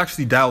I've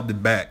actually dialed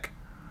it back.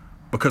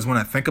 Because when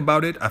I think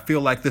about it, I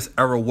feel like this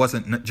era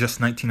wasn't just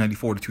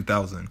 1994 to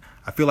 2000.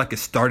 I feel like it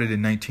started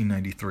in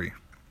 1993.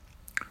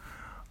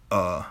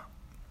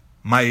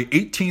 My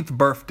 18th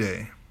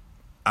birthday,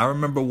 I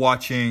remember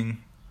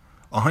watching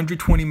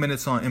 120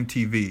 Minutes on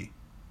MTV.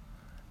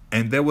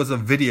 And there was a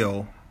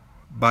video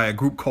by a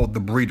group called The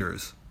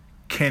Breeders,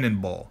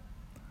 Cannonball.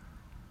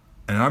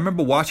 And I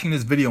remember watching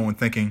this video and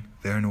thinking,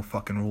 there are no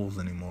fucking rules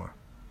anymore.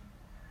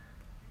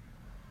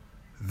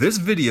 This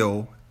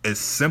video, as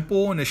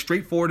simple and as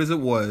straightforward as it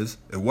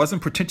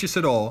wasn't pretentious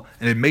at all,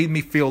 and it made me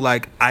feel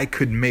like I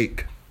could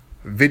make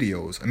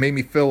videos. It made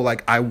me feel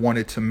like I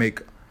wanted to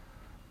make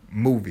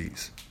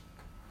movies.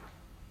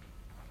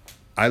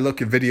 I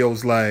look at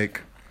videos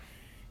like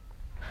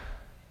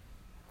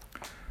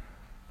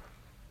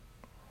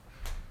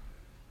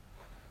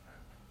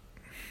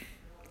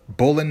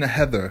Bull in the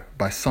Heather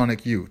by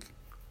Sonic Youth.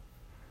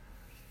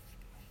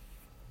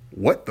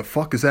 What the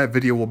fuck is that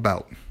video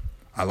about?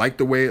 I like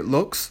the way it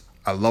looks.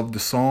 I love the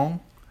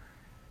song.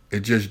 It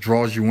just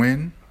draws you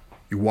in.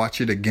 You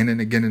watch it again and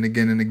again and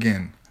again and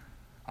again.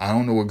 I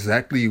don't know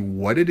exactly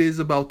what it is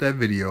about that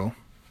video,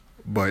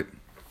 but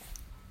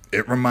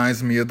it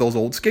reminds me of those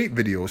old skate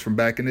videos from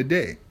back in the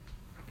day,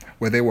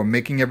 where they were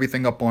making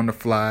everything up on the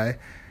fly,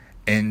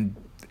 and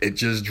it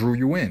just drew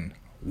you in.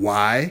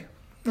 Why?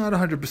 Not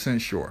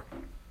 100% sure.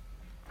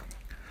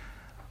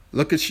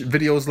 Look at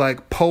videos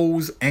like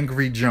Pose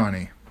Angry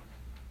Johnny.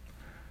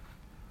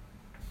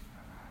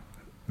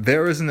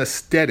 There is an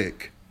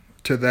aesthetic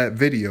to that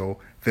video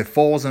that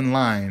falls in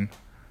line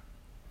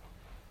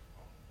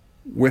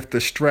with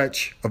the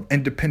stretch of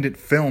independent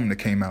film that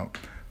came out.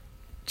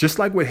 Just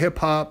like with hip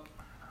hop,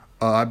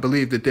 I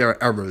believe that there are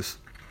eras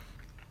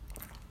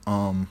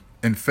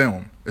in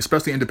film,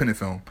 especially independent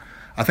film.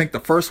 I think the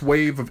first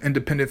wave of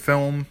independent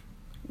film,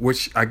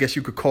 which I guess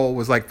you could call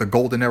was like the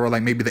golden era,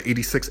 like maybe the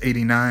 86,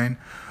 89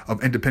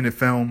 of independent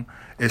film.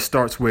 It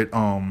starts with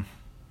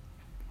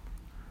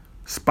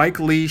Spike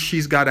Lee,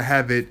 She's Gotta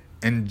Have It,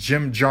 and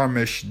Jim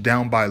Jarmusch,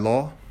 Down by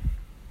Law.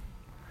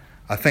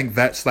 I think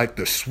that's like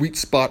the sweet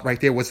spot right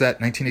there. Was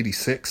that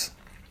 1986?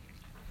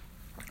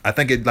 I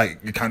think it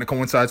kind of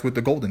coincides with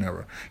the golden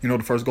era. The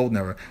first golden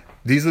era.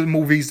 These are the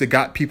movies that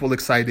got people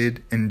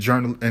excited and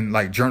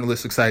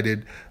journalists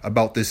excited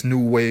about this new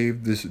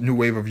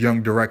wave of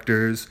young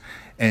directors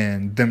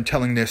and them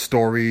telling their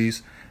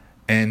stories.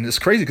 And it's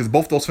crazy because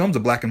both those films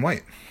are black and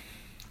white.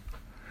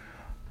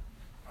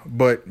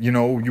 But,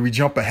 we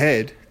jump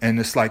ahead and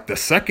it's like the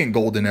second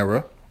golden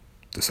era.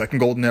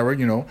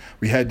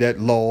 We had that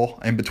lull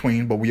in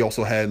between, but we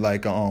also had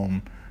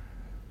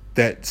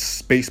that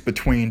space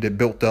between that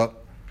built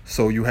up.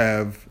 So you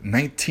have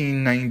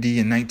 1990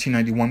 and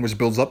 1991, which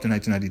builds up to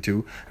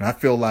 1992. And I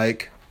feel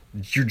like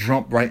you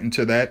jump right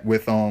into that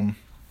with the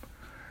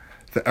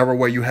era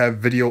where you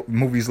have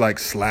movies like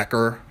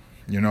Slacker,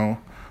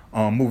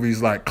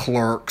 movies like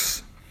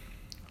Clerks,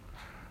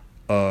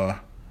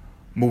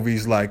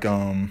 movies like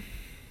Quentin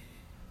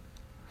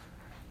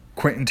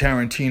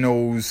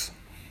Tarantino's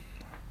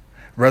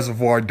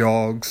Reservoir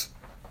Dogs.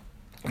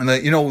 And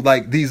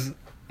like these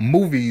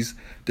movies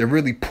that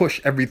really push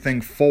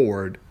everything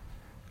forward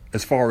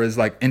as far as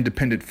like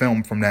independent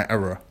film from that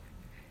era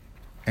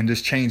and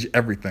just change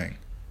everything.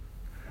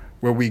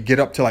 Where we get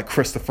up to like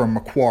Christopher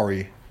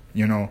McQuarrie,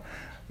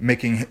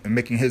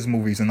 making his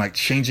movies and like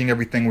changing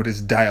everything with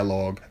his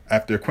dialogue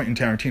after Quentin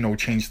Tarantino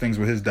changed things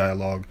with his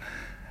dialogue.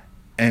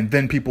 And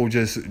then people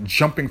just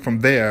jumping from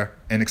there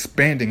and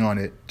expanding on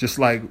it, just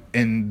like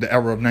in the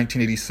era of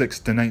 1986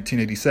 to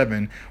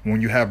 1987,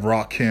 when you have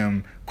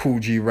Rakim, Kool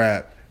G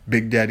Rap,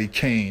 Big Daddy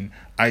Kane,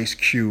 Ice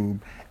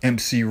Cube,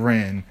 MC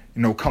Ren,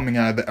 coming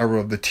out of the era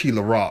of the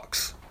Tila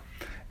Rocks.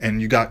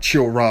 And you got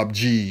Chill Rob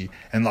G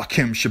and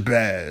Lakim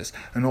Shabazz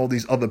and all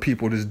these other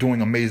people just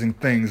doing amazing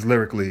things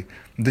lyrically.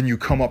 And then you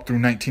come up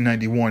through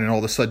 1991 and all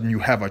of a sudden you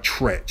have a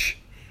Treach.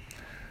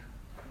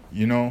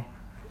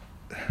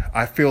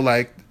 I feel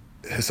like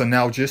it's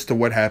analogous to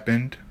what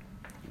happened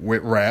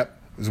with rap,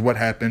 is what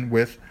happened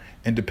with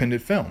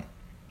independent film.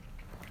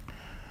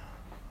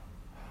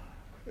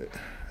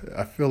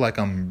 I feel like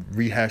I'm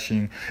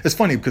rehashing. It's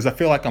funny because I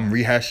feel like I'm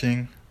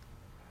rehashing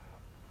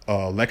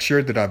a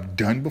lecture that I've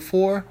done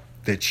before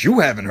that you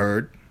haven't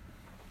heard,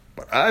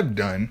 but I've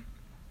done.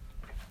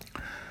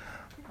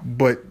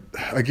 But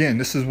again,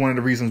 this is one of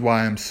the reasons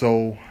why I'm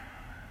so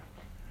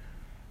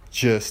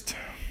just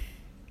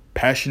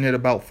passionate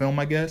about film,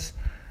 I guess.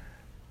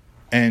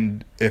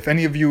 And if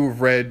any of you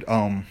have read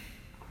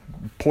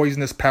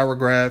Poisonous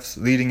Paragraphs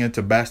Leading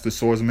into Bastard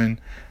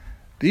Swordsman,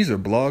 these are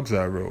blogs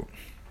I wrote.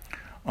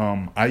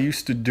 I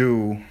used to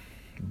do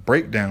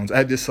breakdowns. I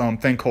had this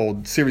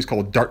series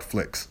called Dart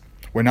Flicks,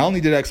 where not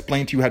only did I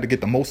explain to you how to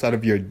get the most out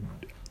of your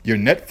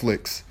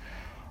Netflix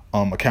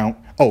account.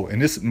 Oh, and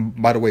this,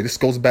 by the way, this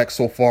goes back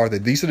so far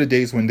that these are the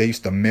days when they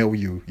used to mail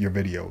you your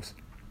videos.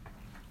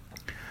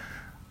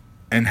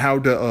 And how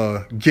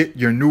to get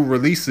your new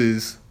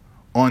releases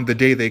on the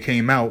day they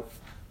came out.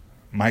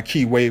 My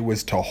key way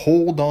was to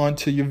hold on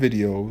to your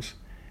videos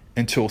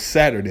until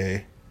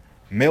Saturday.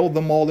 Mail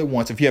them all at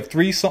once. If you have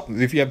three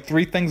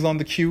things on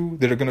the queue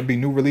that are going to be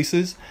new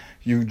releases,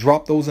 you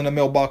drop those in the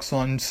mailbox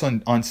on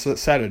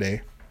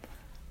Saturday,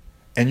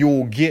 and you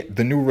will get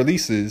the new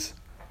releases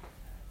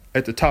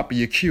at the top of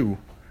your queue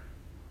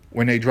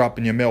when they drop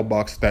in your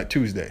mailbox that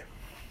Tuesday.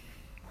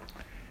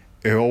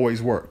 It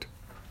always worked.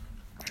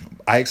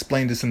 I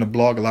explained this in the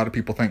blog. A lot of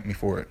people thank me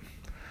for it.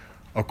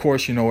 Of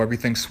course,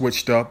 everything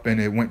switched up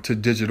and it went to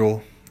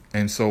digital,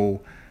 and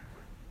so.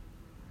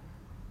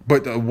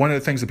 But one of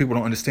the things that people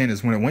don't understand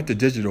is when it went to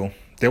digital,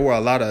 there were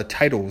a lot of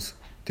titles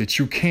that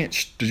you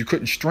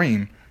couldn't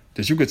stream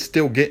that you could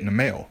still get in the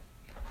mail.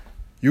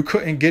 You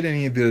couldn't get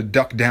any of the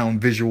Duck Down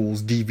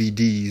Visuals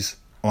DVDs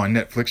on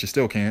Netflix. You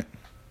still can't.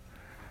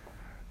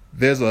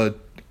 There's a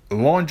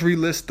laundry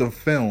list of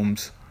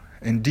films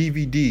and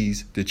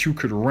DVDs that you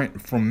could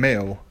rent from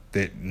mail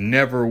that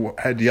never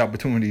had the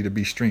opportunity to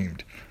be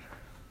streamed.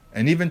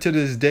 And even to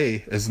this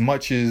day, as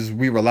much as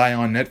we rely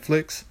on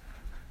Netflix,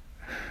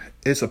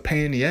 it's a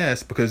pain in the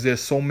ass because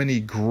there's so many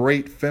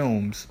great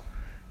films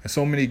and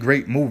so many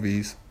great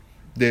movies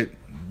that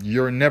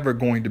you're never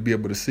going to be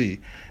able to see.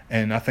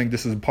 And I think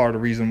this is part of the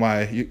reason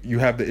why you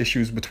have the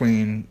issues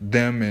between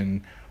them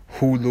and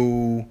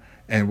Hulu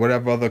and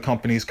whatever other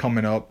companies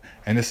coming up.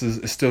 And it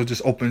still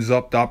just opens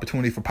up the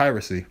opportunity for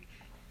piracy.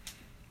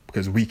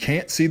 Because we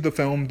can't see the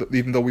film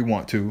even though we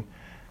want to.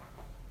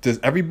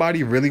 Does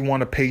everybody really want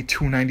to pay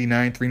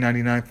 $2.99,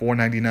 $3.99,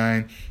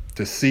 $4.99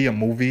 to see a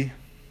movie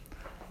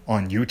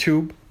on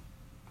YouTube?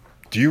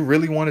 Do you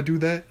really want to do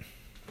that?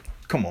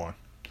 Come on.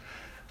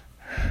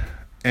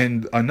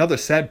 And another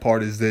sad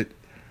part is that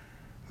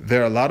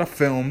there are a lot of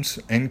films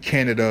in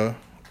Canada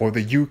or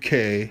the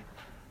UK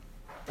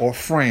or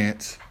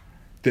France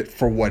that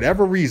for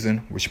whatever reason,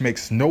 which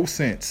makes no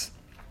sense,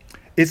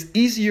 it's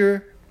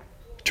easier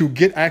to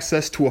get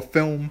access to a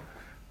film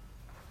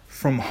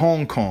from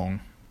Hong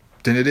Kong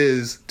than it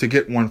is to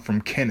get one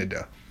from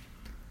Canada.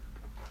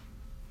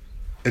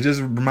 It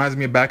just reminds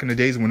me of back in the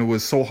days when it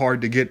was so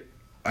hard to get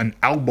an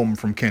album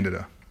from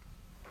Canada.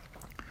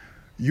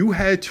 You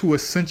had to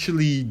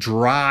essentially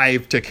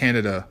drive to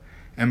Canada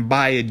and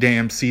buy a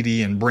damn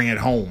CD and bring it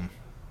home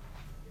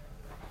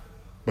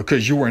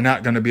because you were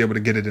not going to be able to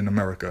get it in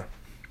America.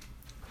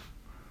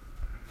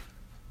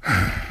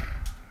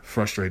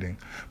 Frustrating.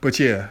 But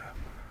yeah,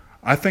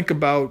 I think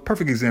about,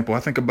 perfect example, I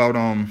think about,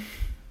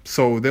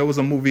 so there was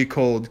a movie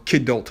called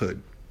Kid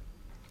Adulthood.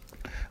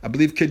 I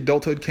believe Kid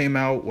Adulthood came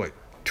out,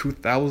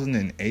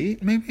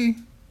 2008 maybe?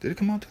 Did it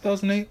come out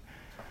 2008?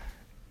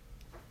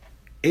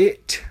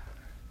 It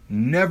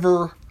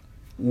never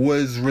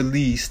was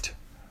released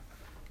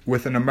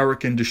with an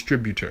American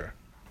distributor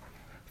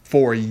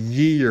for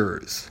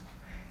years.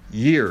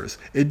 Years.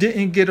 It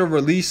didn't get a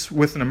release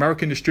with an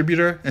American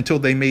distributor until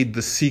they made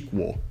the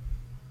sequel,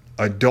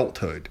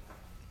 Adulthood,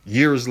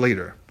 years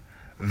later.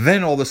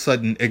 Then all of a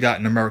sudden it got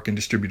an American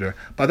distributor.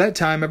 By that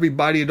time,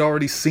 everybody had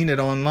already seen it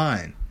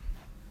online.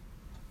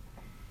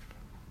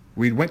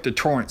 We went to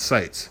torrent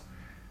sites.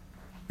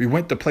 We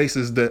went to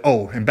places that,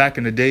 and back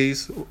in the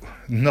days,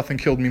 nothing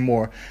killed me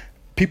more.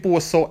 People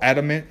were so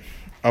adamant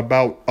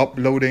about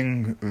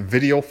uploading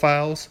video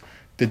files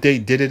that they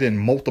did it in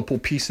multiple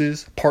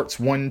pieces, parts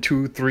 1,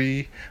 2,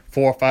 3,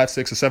 4, 5,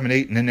 6, or 7,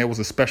 8. And then there was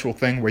a special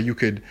thing where you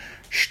could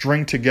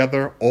string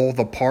together all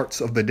the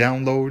parts of the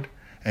download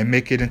and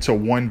make it into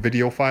one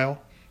video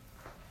file.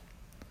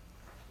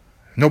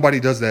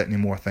 Nobody does that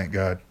anymore, thank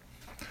God.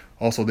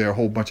 Also, there are a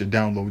whole bunch of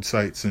download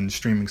sites and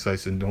streaming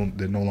sites that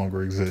no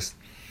longer exist.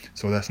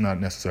 So that's not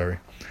necessary.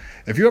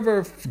 If you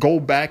ever go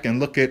back and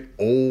look at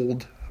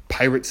old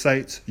pirate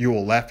sites, you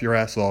will laugh your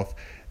ass off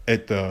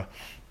at the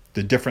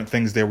different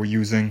things they were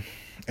using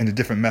and the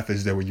different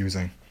methods they were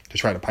using to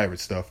try to pirate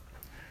stuff.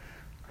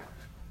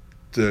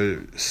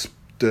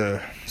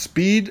 The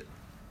speed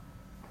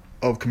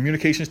of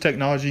communications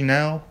technology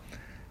now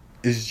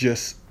is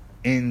just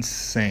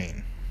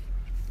insane.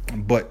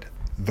 But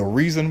the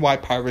reason why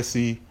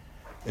piracy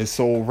is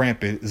so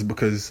rampant is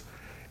because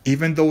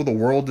even though the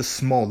world is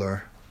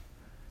smaller,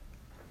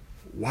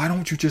 why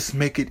don't you just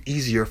make it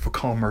easier for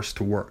commerce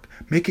to work?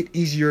 Make it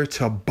easier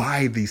to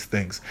buy these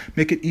things.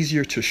 Make it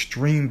easier to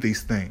stream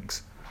these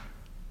things.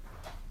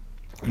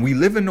 We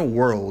live in a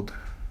world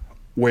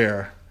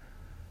where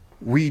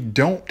we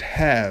don't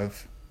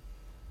have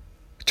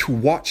to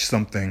watch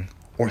something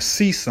or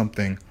see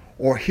something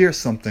or hear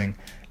something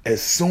as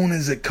soon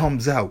as it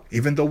comes out,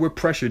 even though we're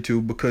pressured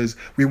to because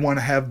we want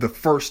to have the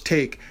first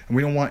take and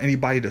we don't want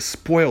anybody to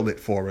spoil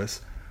it for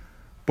us.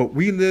 But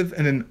we live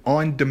in an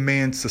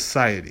on-demand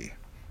society.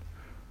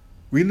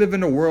 We live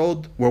in a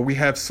world where we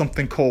have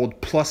something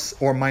called plus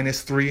or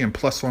minus 3 and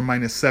plus or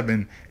minus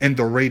 7 in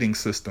the rating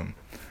system.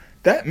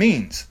 That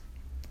means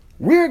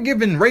we're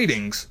given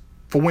ratings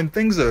for when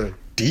things are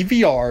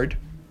DVR'd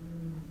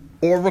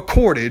or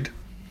recorded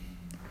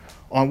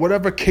on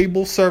whatever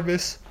cable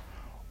service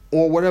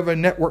or whatever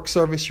network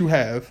service you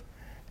have,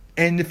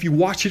 and if you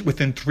watch it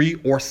within 3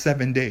 or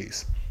 7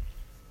 days.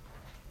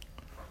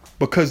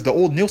 Because the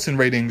old Nielsen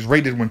ratings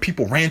rated when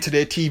people ran to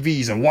their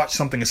TVs and watched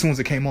something as soon as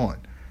it came on.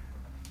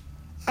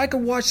 I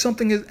can watch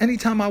something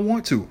anytime I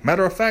want to.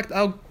 Matter of fact,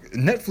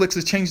 Netflix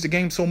has changed the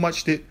game so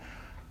much that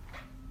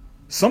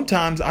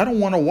sometimes I don't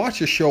want to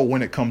watch a show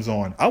when it comes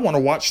on. I want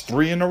to watch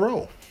 3 in a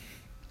row.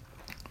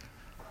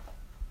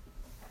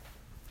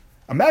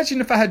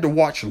 Imagine if I had to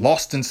watch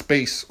Lost in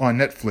Space on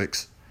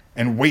Netflix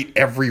and wait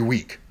every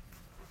week.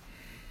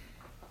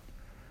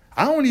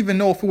 I don't even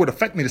know if it would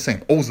affect me the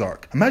same.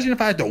 Ozark. Imagine if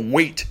I had to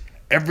wait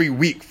every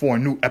week for a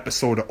new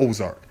episode of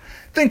Ozark.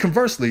 Then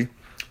conversely,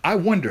 I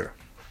wonder,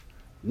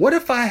 what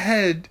if I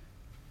had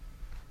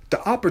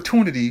the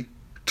opportunity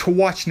to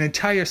watch an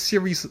entire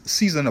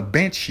season of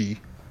Banshee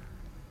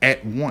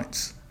at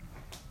once,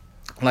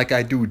 like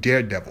I do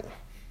Daredevil?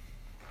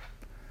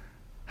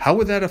 How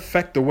would that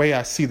affect the way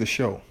I see the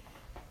show?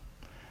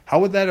 How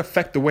would that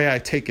affect the way I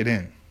take it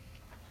in?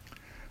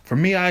 For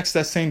me, I ask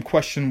that same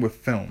question with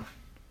film.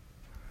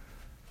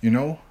 You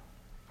know,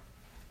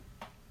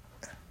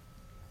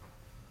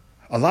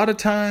 a lot of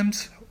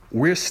times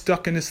we're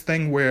stuck in this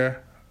thing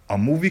where a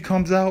movie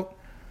comes out,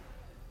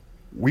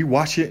 we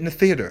watch it in the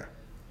theater.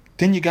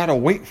 Then you gotta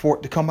wait for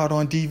it to come out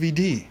on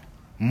DVD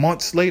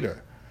months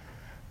later.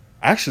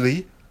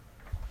 Actually,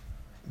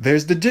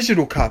 there's the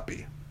digital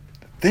copy.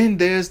 Then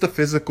there's the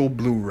physical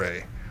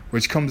Blu-ray,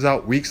 which comes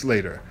out weeks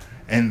later.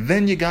 And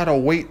then you gotta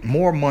wait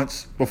more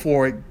months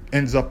before it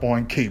ends up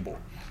on cable.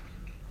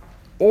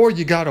 Or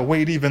you gotta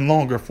wait even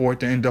longer for it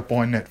to end up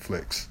on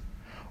Netflix.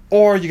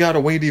 Or you gotta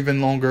wait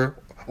even longer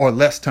or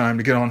less time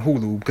to get on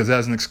Hulu because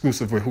that's an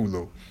exclusive with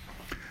Hulu.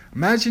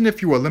 Imagine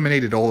if you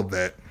eliminated all of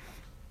that.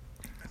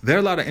 There are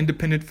a lot of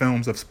independent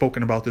films, I've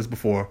spoken about this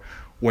before,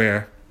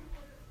 where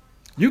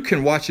you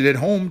can watch it at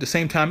home the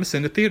same time it's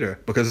in the theater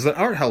because it's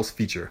an art house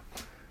feature.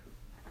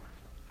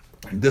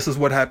 This is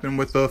what happened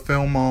with the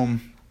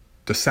film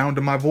The Sound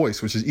of My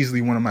Voice, which is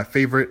easily one of my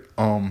favorite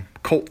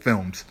cult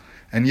films.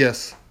 And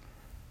yes,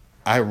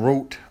 I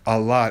wrote a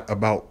lot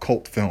about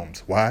cult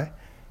films. Why?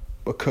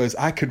 Because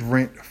I could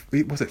rent,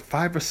 was it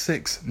 5 or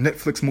 6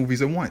 Netflix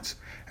movies at once?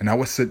 And I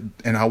would sit,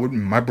 and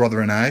my brother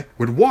and I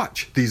would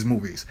watch these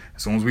movies.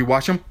 As soon as we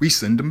watch them, we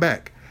send them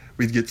back.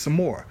 We'd get some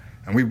more,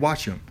 and we'd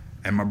watch them.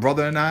 And my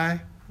brother and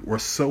I were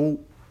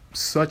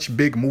such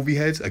big movie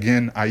heads.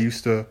 Again, I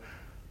used to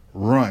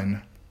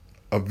run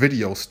a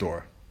video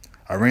store.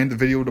 I ran the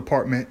video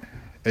department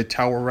at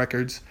Tower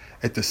Records.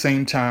 At the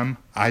same time,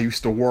 I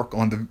used to work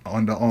on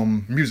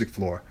the music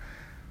floor.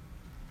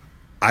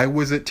 I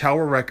was at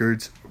Tower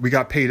Records. We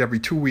got paid every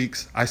 2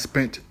 weeks. I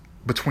spent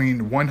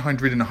between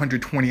 100 and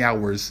 120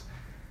 hours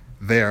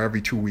there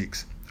every 2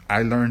 weeks.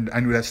 I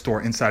knew that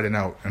store inside and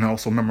out, and I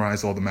also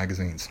memorized all the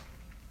magazines.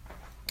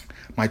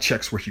 My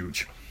checks were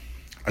huge.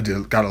 I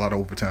got a lot of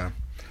overtime.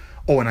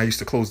 Oh, and I used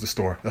to close the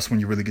store. That's when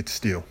you really get to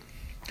steal.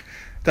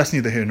 That's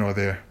neither here nor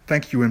there.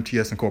 Thank you,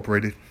 MTS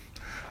Incorporated.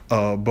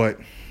 But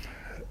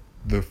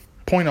the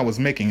point I was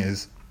making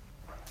is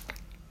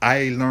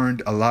I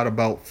learned a lot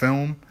about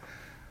film.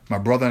 My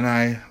brother and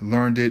I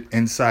learned it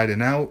inside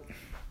and out,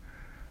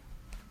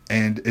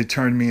 and it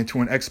turned me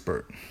into an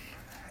expert.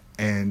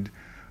 And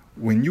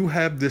when you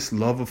have this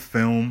love of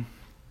film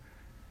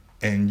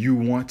and you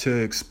want to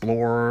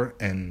explore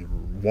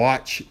and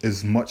watch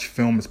as much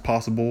film as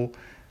possible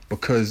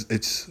because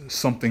it's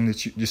something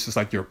that you, it's just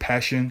like your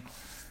passion,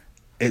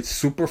 it's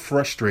super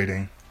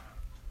frustrating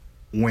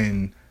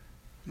when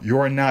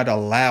you're not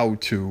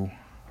allowed to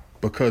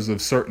because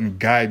of certain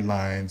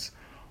guidelines,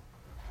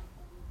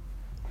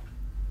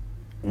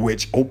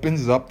 which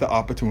opens up the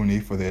opportunity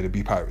for there to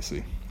be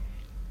piracy.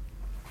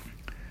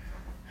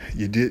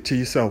 You did it to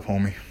yourself,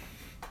 homie.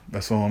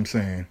 That's all I'm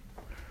saying.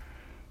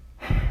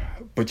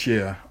 But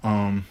yeah,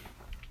 I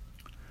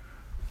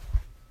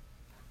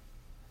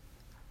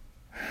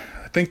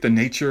think the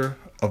nature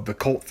of the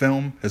cult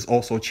film has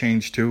also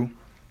changed too.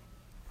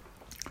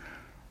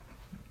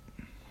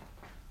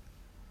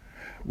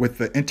 With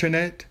the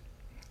internet,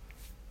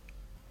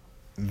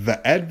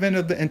 the advent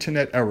of the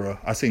internet era,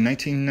 I say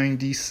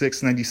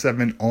 1996,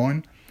 97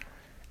 on,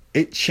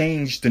 it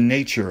changed the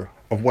nature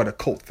of what a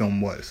cult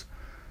film was.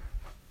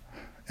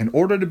 In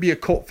order to be a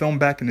cult film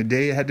back in the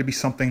day, it had to be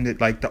something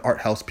that like the art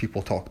house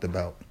people talked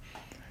about.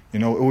 You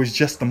know, it was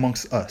just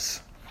amongst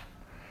us.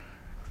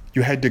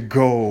 You had to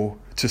go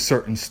to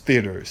certain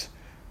theaters.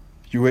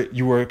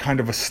 You were kind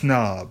of a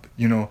snob.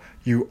 You know,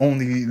 you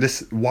only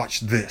watch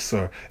this,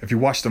 or if you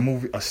watched a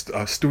movie,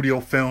 a studio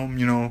film,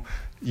 you know,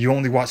 you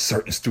only watch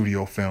certain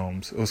studio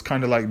films. It was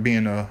kind of like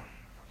being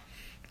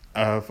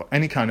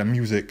any kind of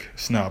music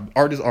snob.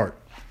 Art is art.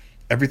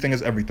 Everything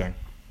is everything.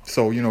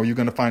 So, you know, you're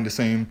going to find the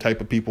same type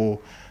of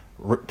people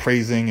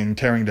praising and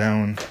tearing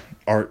down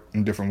art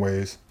in different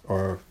ways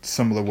or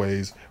similar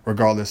ways,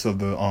 regardless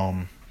of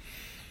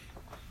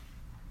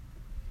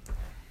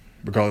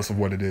regardless of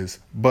what it is.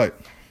 But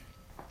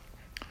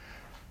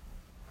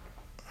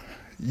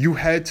you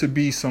had to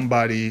be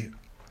somebody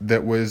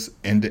that was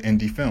into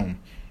indie film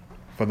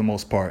for the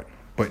most part.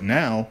 But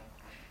now,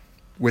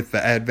 with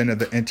the advent of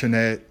the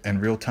internet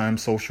and real-time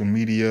social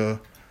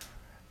media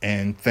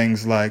and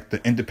things like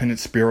the Independent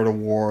Spirit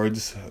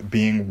Awards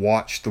being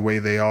watched the way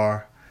they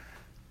are,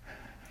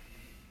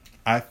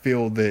 I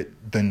feel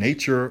that the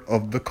nature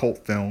of the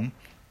cult film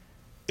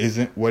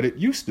isn't what it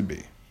used to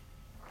be.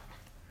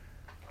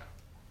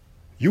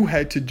 You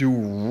had to do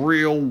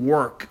real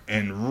work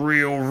and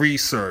real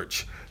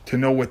research to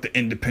know what the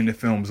independent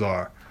films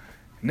are.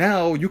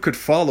 Now you could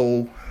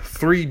follow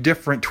 3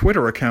 different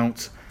Twitter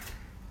accounts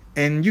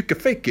and you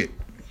could fake it.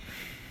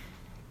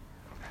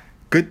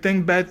 Good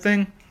thing, bad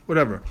thing,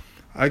 whatever.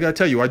 I gotta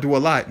tell you, I do a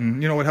lot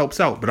and, you know, it helps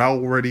out, but I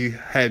already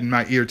had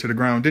my ear to the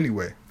ground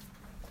anyway.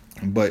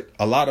 But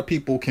a lot of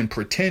people can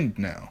pretend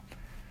now.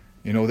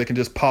 You know, they can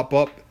just pop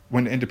up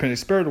when the Independent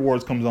Spirit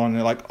Awards comes on and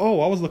they're like, oh,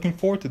 I was looking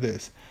forward to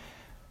this.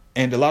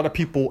 And a lot of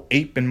people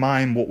ape and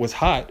mime what was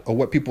hot or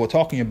what people are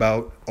talking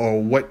about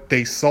or what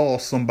they saw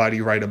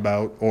somebody write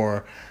about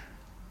or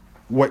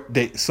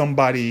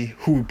somebody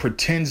who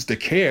pretends to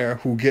care,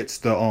 who gets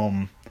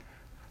the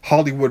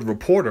Hollywood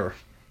Reporter,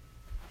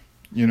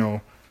 you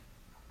know,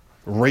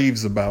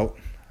 raves about.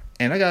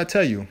 And I gotta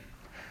tell you,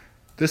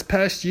 this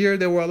past year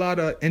there were a lot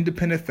of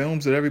independent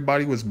films that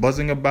everybody was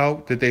buzzing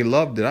about that they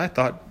loved that I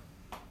thought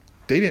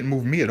they didn't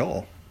move me at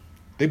all.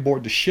 They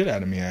bored the shit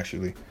out of me,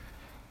 actually.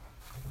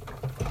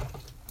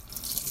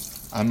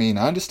 I mean,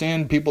 I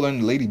understand people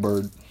in Lady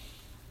Bird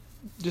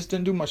just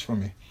didn't do much for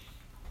me.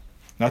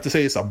 Not to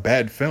say it's a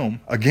bad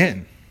film.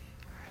 Again,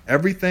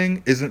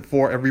 everything isn't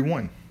for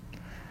everyone.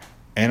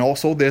 And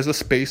also there's a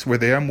space where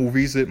there are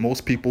movies that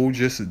most people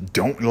just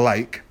don't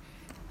like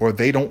or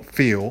they don't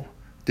feel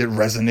that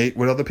resonate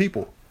with other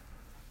people.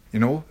 You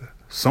know,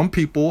 some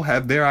people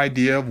have their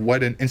idea of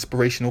what an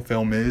inspirational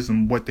film is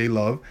and what they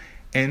love.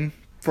 And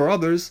for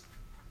others,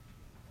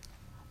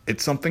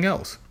 it's something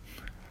else.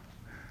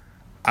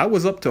 I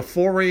was up to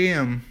 4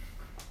 a.m.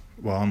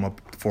 Well, I'm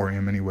up to 4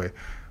 a.m. anyway.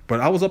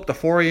 But I was up to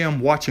 4 a.m.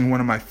 watching one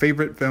of my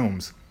favorite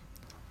films.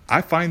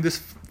 I find this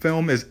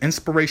film as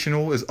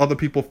inspirational as other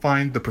people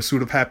find The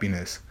Pursuit of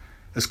Happiness.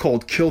 It's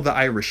called Kill the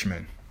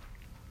Irishman.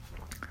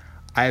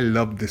 I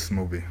love this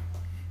movie.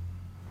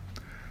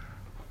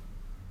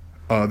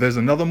 There's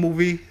another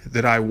movie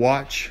that I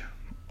watch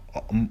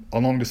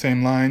along the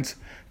same lines,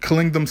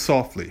 Killing Them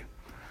Softly.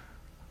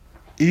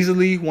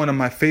 Easily one of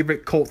my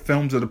favorite cult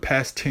films of the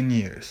past 10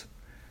 years.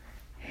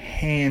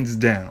 Hands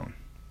down.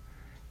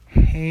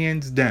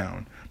 Hands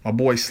down. My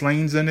boy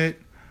Slane's in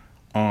it.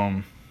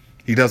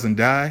 He doesn't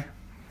die.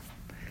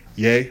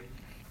 Yay.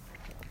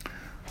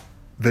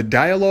 The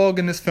dialogue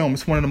in this film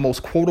is one of the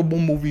most quotable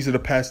movies of the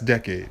past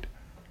decade.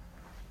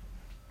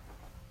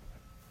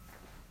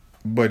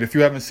 But if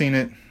you haven't seen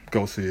it,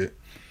 go see it.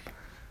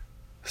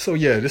 So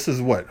yeah, this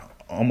is what?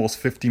 Almost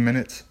 50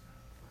 minutes?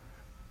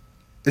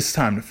 It's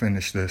time to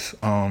finish this.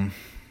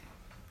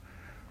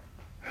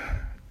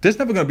 There's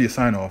never gonna be a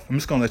sign off. I'm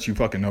just gonna let you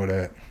fucking know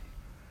that.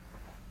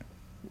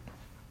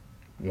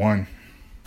 1.